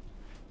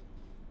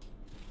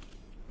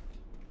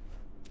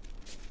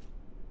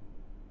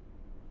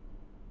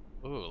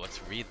 Ooh,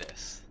 let's read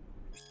this.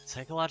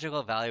 Psychological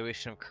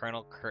evaluation of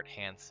Colonel Kurt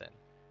Hansen.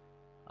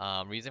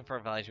 Reason for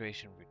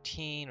evaluation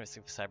routine, risk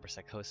of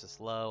cyberpsychosis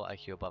low,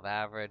 IQ above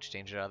average,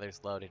 danger to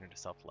others low, danger to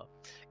self low.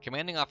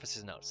 Commanding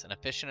officer's notes. An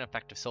efficient and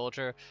effective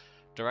soldier,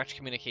 direct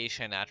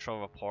communication and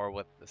natural rapport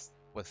with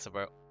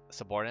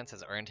subordinates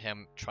has earned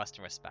him trust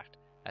and respect.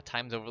 At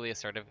times overly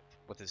assertive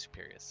with his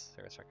superiors.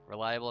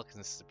 Reliable,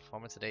 consistent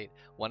performance to date,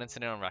 one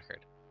incident on record.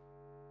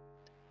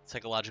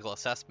 Psychological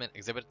assessment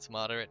exhibits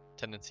moderate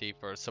tendency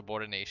for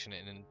subordination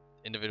and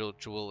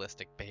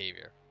individualistic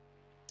behavior.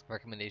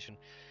 Recommendation: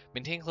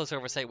 maintain close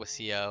oversight with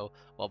CO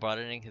while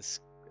broadening his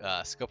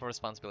scope of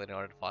responsibility in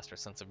order to foster a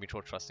sense of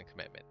mutual trust and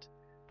commitment.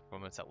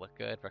 Performance that look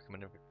good.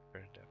 Recommended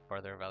for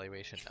further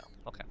evaluation.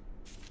 No. Okay.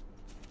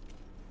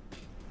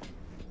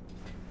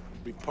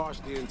 We've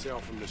parsed the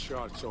intel from the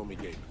shard Somi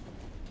gave us.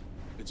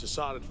 It's a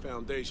solid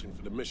foundation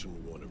for the mission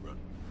we want to run.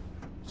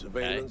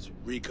 Surveillance,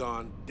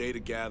 recon, data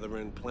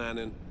gathering,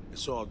 planning,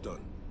 it's all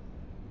done.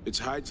 It's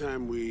high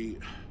time we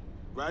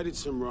righted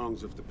some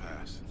wrongs of the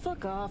past.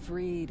 Fuck off,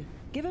 Reed.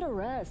 Give it a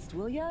rest,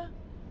 will ya?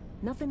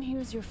 Nothing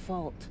here's your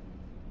fault.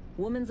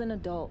 Woman's an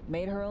adult,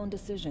 made her own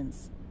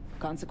decisions.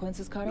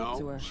 Consequences caught up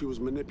to her. No, she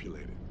was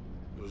manipulated.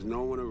 There was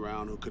no one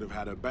around who could have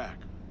had her back.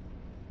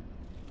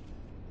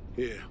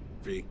 Here,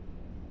 V.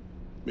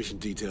 Mission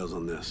details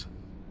on this.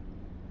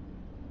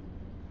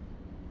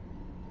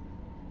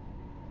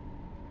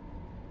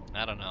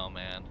 I don't know,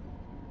 man.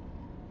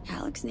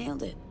 Alex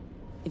nailed it.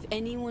 If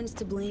anyone's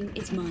to blame,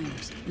 it's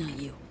Myers, not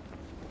you.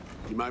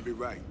 You might be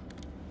right,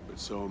 but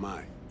so am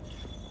I.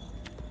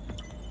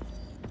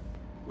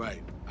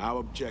 Right, our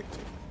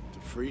objective, to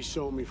free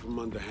Somi from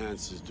under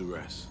Hansen's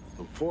duress.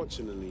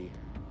 Unfortunately,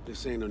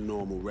 this ain't a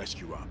normal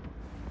rescue op,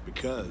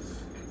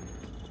 because...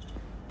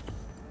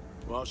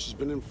 well, she's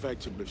been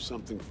infected with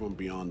something from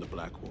beyond the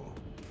Black Wall.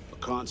 A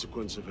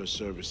consequence of her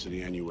service to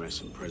the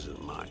NUS and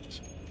President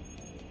Myers.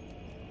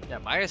 Yeah,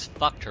 Myers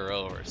fucked her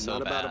over so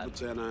Not bad. about to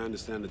pretend I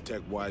understand the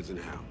tech whys and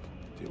how.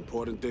 The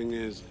important thing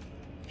is,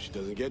 if she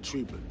doesn't get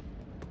treatment,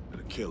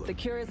 it'll kill her. The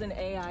cure is an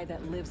AI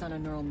that lives on a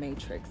neural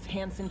matrix.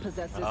 Hansen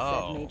possesses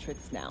said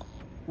matrix now.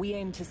 We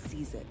aim to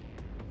seize it.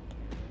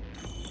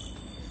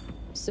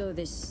 So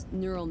this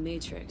neural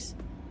matrix,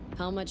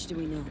 how much do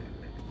we know?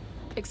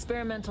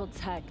 Experimental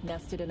tech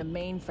nested in a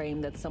mainframe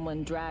that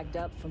someone dragged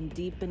up from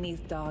deep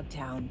beneath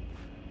Dogtown.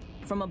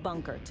 From a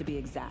bunker, to be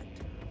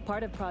exact.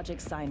 Part of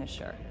Project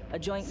Cynosure, a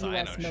joint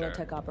U.S.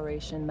 Militech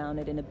operation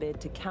mounted in a bid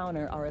to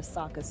counter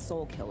Arasaka's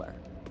soul killer.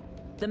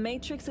 The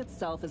Matrix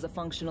itself is a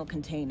functional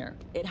container.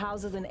 It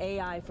houses an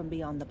AI from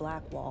beyond the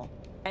Black Wall,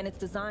 and its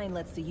design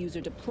lets the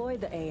user deploy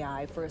the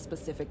AI for a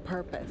specific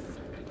purpose.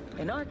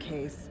 In our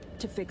case,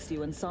 to fix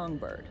you and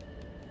Songbird.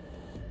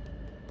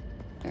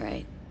 All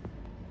right.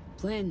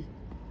 Plan.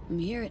 Let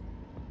me hear it.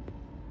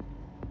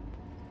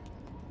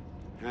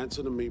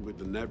 Hansen to meet with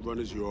the net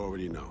runners you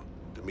already know.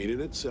 The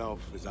meeting itself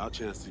is our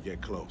chance to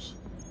get close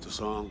to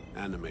Song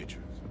and the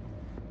Matrix.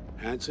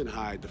 Hansen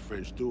hired the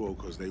French duo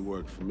because they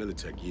worked for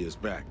Militech years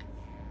back.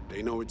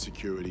 They know its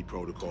security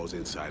protocols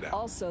inside out.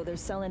 Also, they're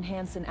selling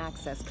Hansen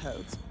access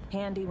codes.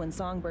 Handy when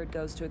Songbird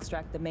goes to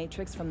extract the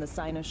Matrix from the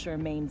Cynosure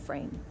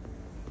mainframe.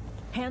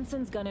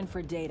 Hansen's gunning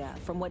for data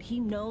from what he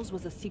knows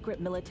was a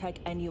secret Militech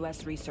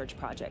NUS research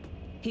project.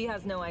 He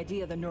has no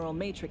idea the neural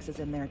matrix is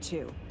in there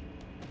too.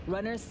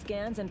 Runners,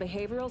 scans, and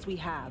behaviorals we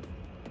have.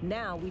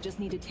 Now we just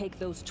need to take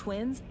those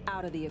twins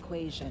out of the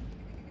equation.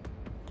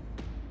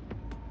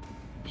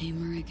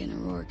 Amaric and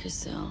Aurora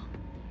Cassell.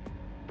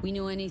 We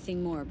know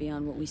anything more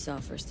beyond what we saw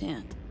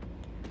firsthand?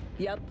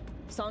 Yep.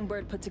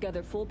 Songbird put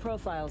together full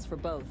profiles for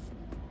both.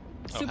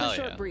 Super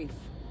short brief.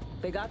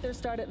 They got their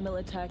start at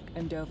Militech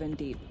and dove in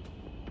deep.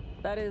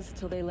 That is,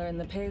 till they learned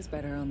the pay's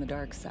better on the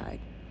dark side.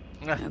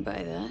 I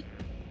buy that.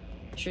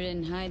 Sure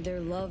didn't hide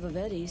their love of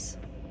Eddie's.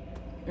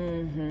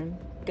 Mm-hmm.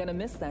 Gonna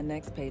miss that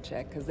next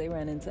paycheck, because they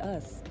ran into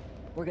us.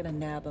 We're gonna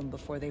nab them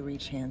before they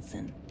reach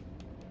Hansen.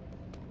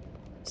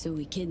 So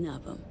we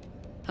kidnap them.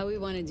 How we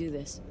want to do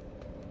this?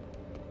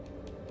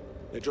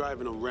 They're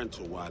driving a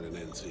rental while in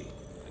NZ,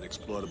 an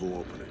exploitable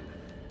opening.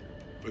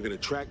 We're gonna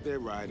track their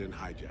ride and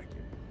hijack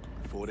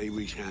it before they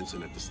reach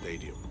Hansen at the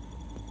stadium.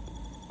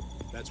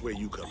 That's where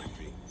you come in,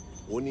 V.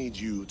 We'll need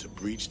you to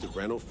breach the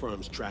rental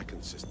firm's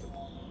tracking system.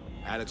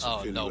 Alex will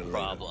fill you in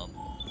problem.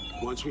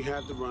 Later. Once we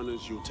have the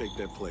runners, you'll take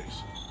their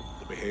place.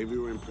 The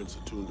behavior imprints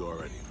are tuned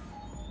already.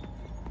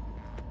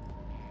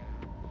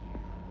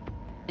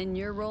 And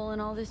your role in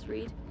all this,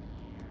 Reed?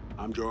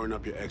 I'm drawing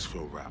up your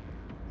exfil route.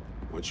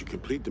 Once you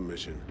complete the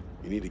mission,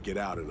 you need to get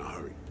out in a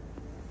hurry.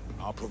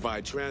 I'll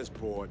provide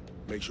transport,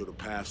 make sure the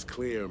path's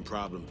clear and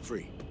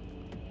problem-free.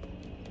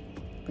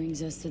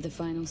 Brings us to the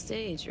final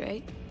stage,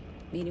 right?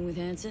 Meeting with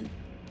Hansen?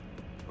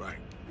 Right.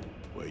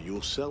 Where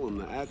you'll sell him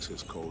the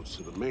access codes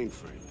to the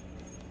mainframe.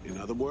 In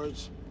other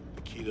words,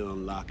 the key to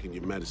unlocking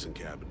your medicine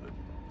cabinet.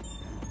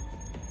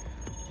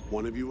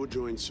 One of you will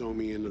join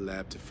Somi in the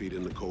lab to feed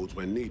in the codes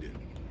when needed.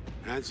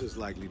 Hansen's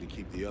likely to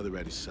keep the other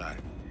at his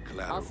side.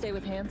 Collateral. I'll stay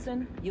with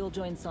Hansen, you'll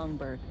join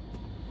Songbird.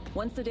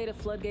 Once the data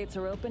floodgates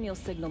are open, you'll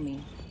signal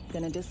me.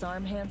 Gonna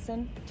disarm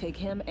Hansen, take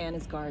him and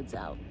his guards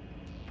out.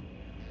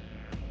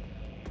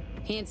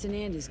 Hansen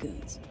and his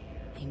goons.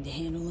 Aim to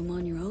handle them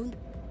on your own?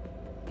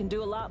 Can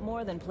do a lot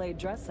more than play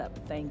dress-up,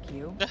 thank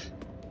you.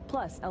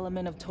 Plus,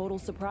 element of total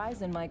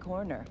surprise in my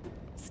corner.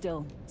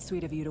 Still,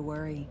 sweet of you to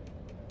worry.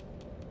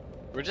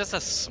 We're just a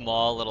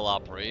small little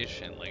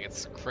operation. Like,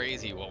 it's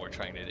crazy what we're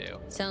trying to do.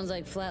 Sounds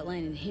like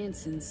Flatline and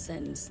Hansen's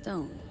set in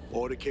stone.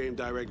 Order came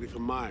directly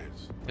from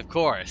Myers. Of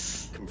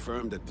course.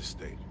 Confirmed at the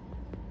state.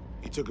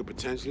 He took a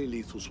potentially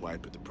lethal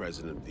swipe at the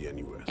president of the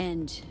NUS.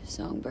 And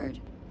Songbird.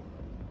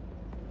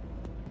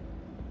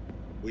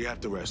 We have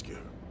to rescue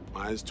her.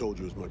 Myers told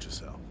you as much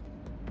herself.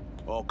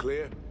 All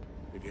clear?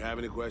 If you have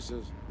any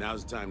questions,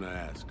 now's the time to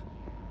ask.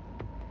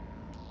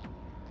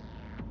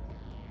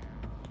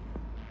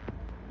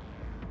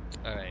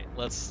 All right,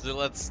 let's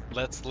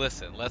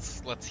listen.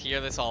 Let's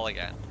hear this all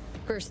again.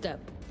 First up,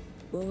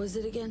 what was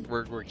it again?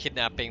 We're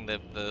kidnapping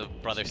the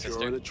brother sister.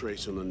 Securing a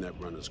trace on the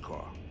Netrunner's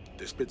car.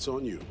 This bit's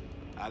on you.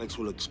 Alex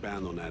will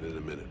expand on that in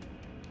a minute.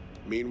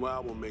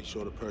 Meanwhile, we'll make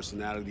sure the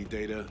personality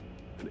data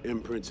and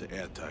imprints are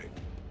airtight.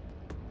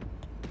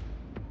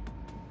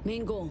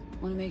 Main goal.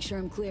 Want to make sure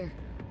I'm clear.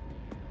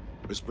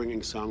 We're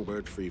bringing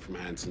Songbird free from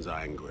Hansen's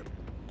iron grip.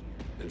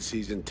 And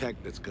seasoned tech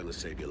that's gonna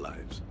save your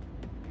lives.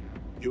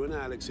 You and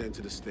Alex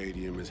enter the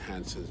stadium as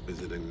Hansen's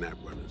visiting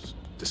Netrunners.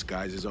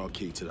 Disguise is our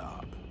key to the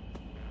op.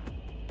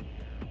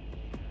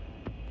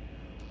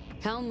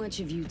 How much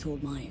have you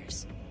told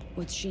Myers?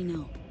 What's she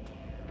know?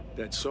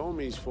 That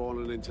Somi's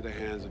fallen into the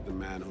hands of the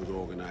man who'd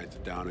organized the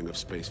downing of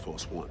Space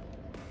Force One.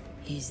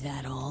 Is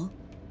that all?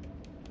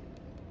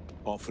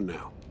 All for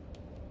now.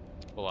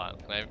 Hold on,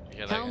 can I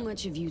hear that How again?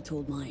 much have you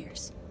told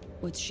Myers?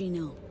 What's she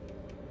know?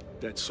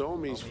 That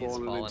Somi's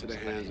fallen into the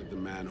hands of the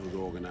man who'd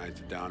organized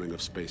the downing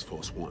of Space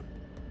Force One.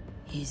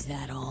 Is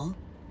that all?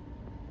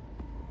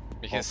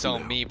 Because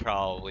me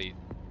probably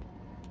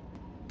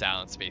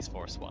down Space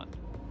Force One.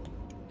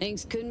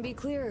 Things couldn't be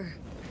clearer.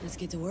 Let's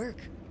get to work.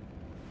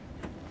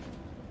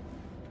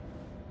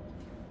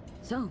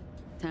 So,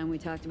 time we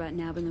talked about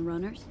nabbing the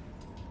runners?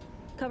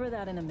 Cover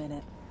that in a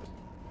minute.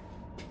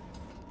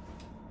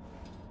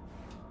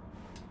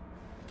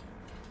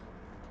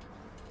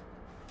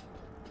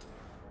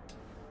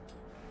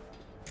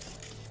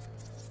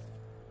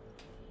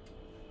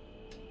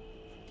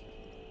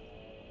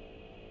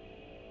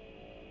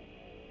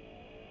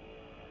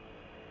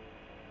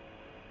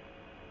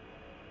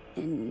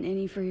 And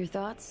any for your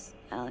thoughts,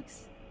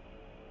 Alex?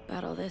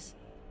 About all this?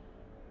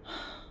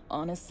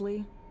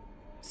 Honestly,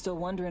 still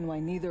wondering why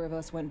neither of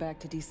us went back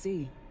to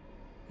DC.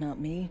 Not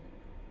me,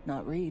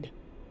 not Reed.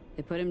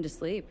 They put him to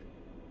sleep.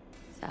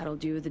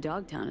 Saddled you with the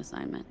Dogtown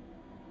assignment.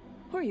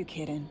 Who are you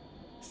kidding?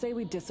 Say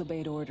we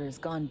disobeyed orders,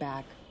 gone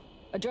back.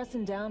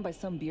 Addressing down by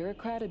some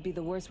bureaucrat would be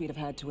the worst we'd have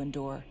had to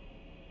endure.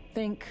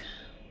 Think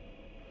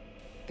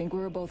we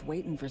were both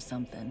waiting for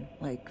something,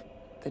 like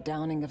the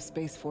downing of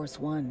Space Force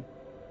One.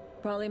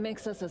 Probably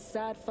makes us a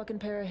sad fucking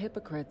pair of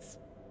hypocrites.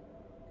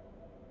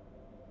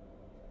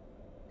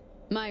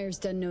 Myers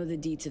doesn't know the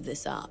deets of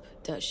this op,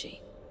 does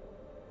she?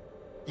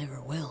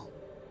 Never will.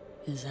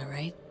 Is that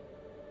right?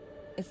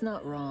 It's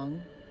not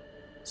wrong.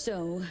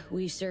 So,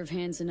 we serve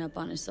Hansen up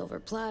on a silver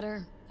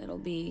platter. It'll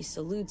be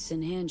salutes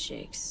and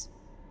handshakes.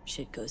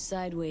 Shit goes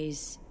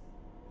sideways.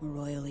 We're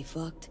royally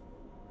fucked.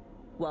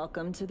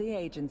 Welcome to the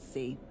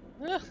agency.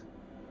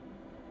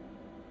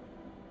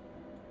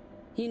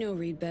 You know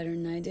Reed better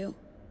than I do.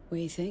 What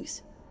he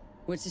thinks?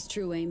 What's his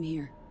true aim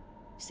here?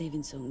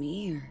 Saving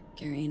Somi or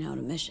carrying out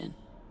a mission?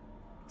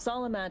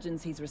 Saul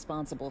imagines he's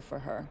responsible for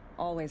her.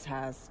 Always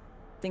has.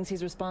 Thinks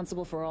he's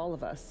responsible for all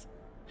of us.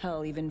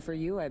 Hell, even for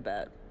you, I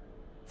bet.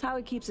 It's how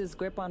he keeps his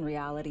grip on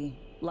reality.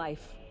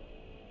 Life.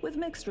 With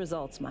mixed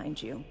results,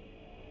 mind you.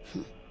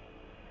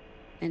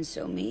 And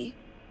Somi?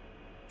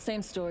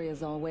 Same story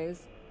as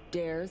always.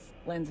 Dares,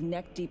 lands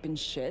neck deep in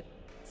shit,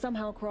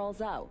 somehow crawls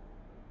out.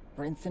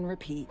 Rinse and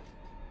repeat.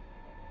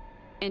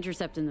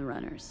 Intercepting the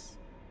runners.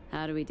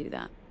 How do we do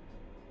that?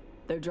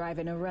 They're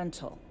driving a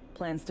rental.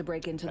 Plans to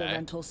break into the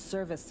rental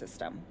service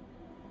system.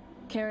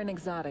 Karen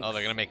Exotics. Oh,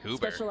 they're gonna make Uber.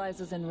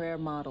 Specializes in rare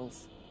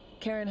models.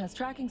 Karen has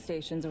tracking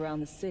stations around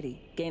the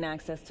city. Gain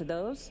access to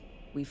those,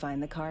 we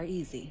find the car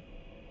easy.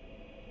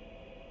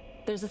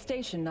 There's a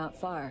station not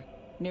far,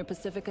 near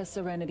Pacifica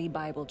Serenity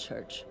Bible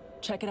Church.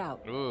 Check it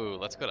out. Ooh,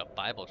 let's go to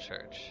Bible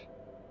Church.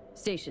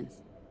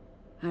 Stations.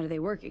 How do they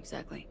work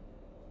exactly?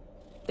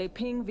 They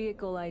ping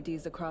vehicle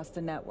IDs across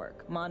the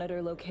network,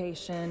 monitor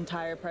location,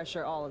 tire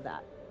pressure, all of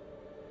that.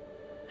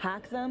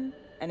 Hack them,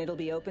 and it'll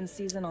be open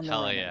season on the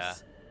runners. Yeah.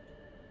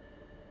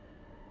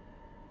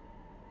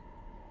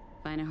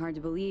 Find it hard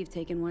to believe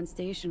taking one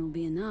station will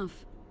be enough.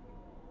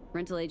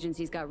 Rental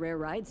agencies got rare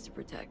rides to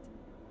protect.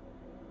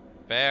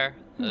 Fair.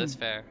 That is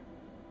fair.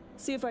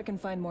 See if I can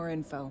find more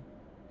info.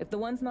 If the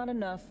one's not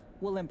enough,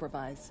 we'll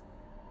improvise.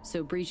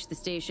 So breach the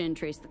station,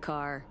 trace the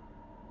car.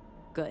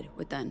 Good.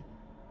 What then?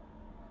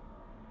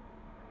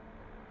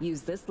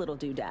 Use this little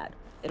doodad.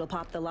 It'll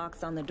pop the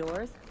locks on the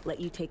doors, let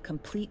you take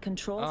complete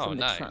control from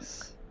the trunk.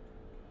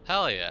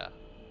 Hell yeah.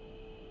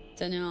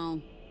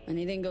 Dunno.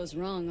 Anything goes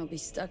wrong, I'll be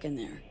stuck in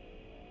there.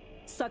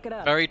 Suck it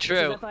up. Very true.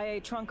 This is FIA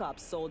trunk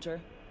ops,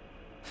 soldier.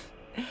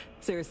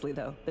 Seriously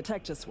though, the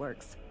tech just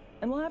works.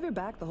 And we'll have your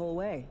back the whole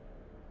way.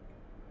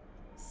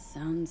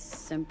 Sounds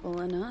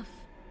simple enough.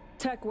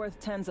 Tech worth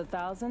tens of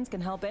thousands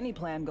can help any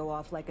plan go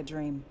off like a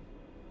dream.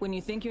 When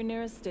you think you're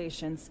near a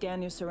station,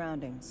 scan your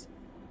surroundings.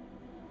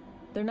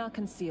 They're not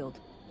concealed.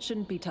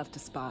 Shouldn't be tough to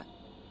spot.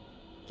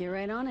 Get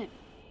right on it.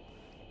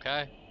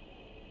 Okay.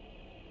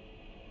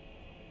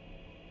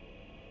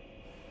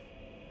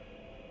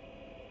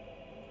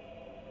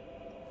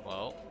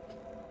 Well.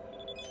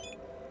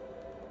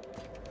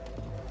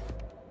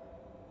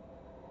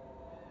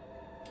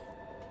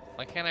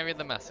 Why can't I read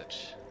the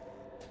message?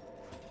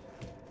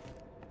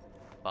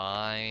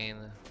 Fine.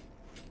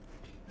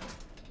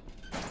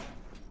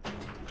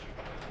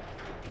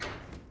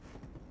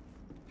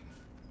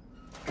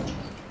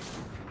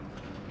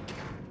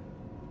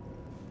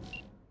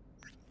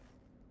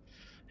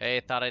 Hey,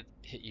 thought I'd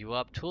hit you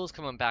up. Tool's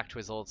coming back to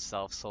his old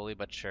self slowly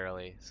but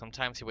surely.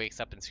 Sometimes he wakes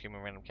up and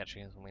screaming random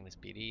catching his latest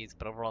BDs,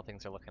 but overall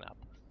things are looking up.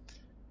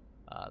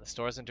 The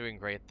store isn't doing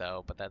great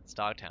though, but that's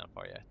Dogtown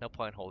for you. No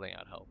point holding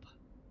out hope.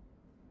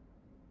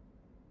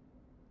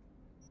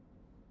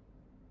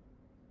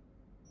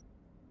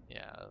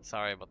 Yeah,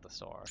 sorry about the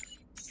store.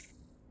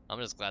 I'm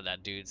just glad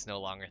that dude's no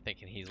longer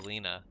thinking he's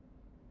Lena.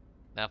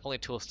 Now if only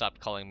Tool stopped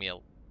calling me a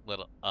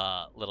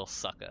little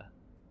sucker.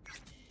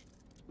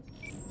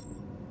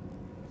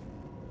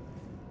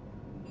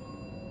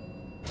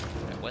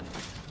 Okay, what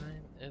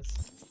time is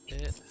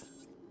it?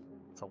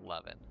 It's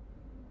 11.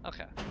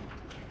 Okay.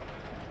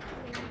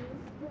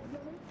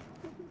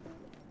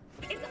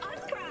 It's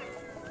us, cracks!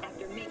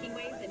 After making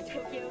waves in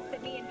Tokyo,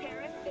 Sydney, and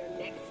Paris, their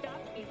next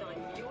stop is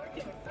on your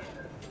doorstep.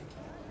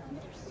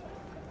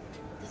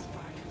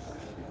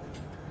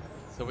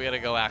 So we gotta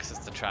go access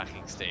the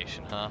tracking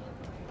station, huh?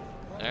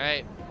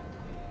 Alright.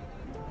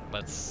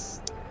 Let's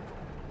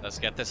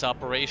get this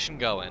operation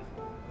going.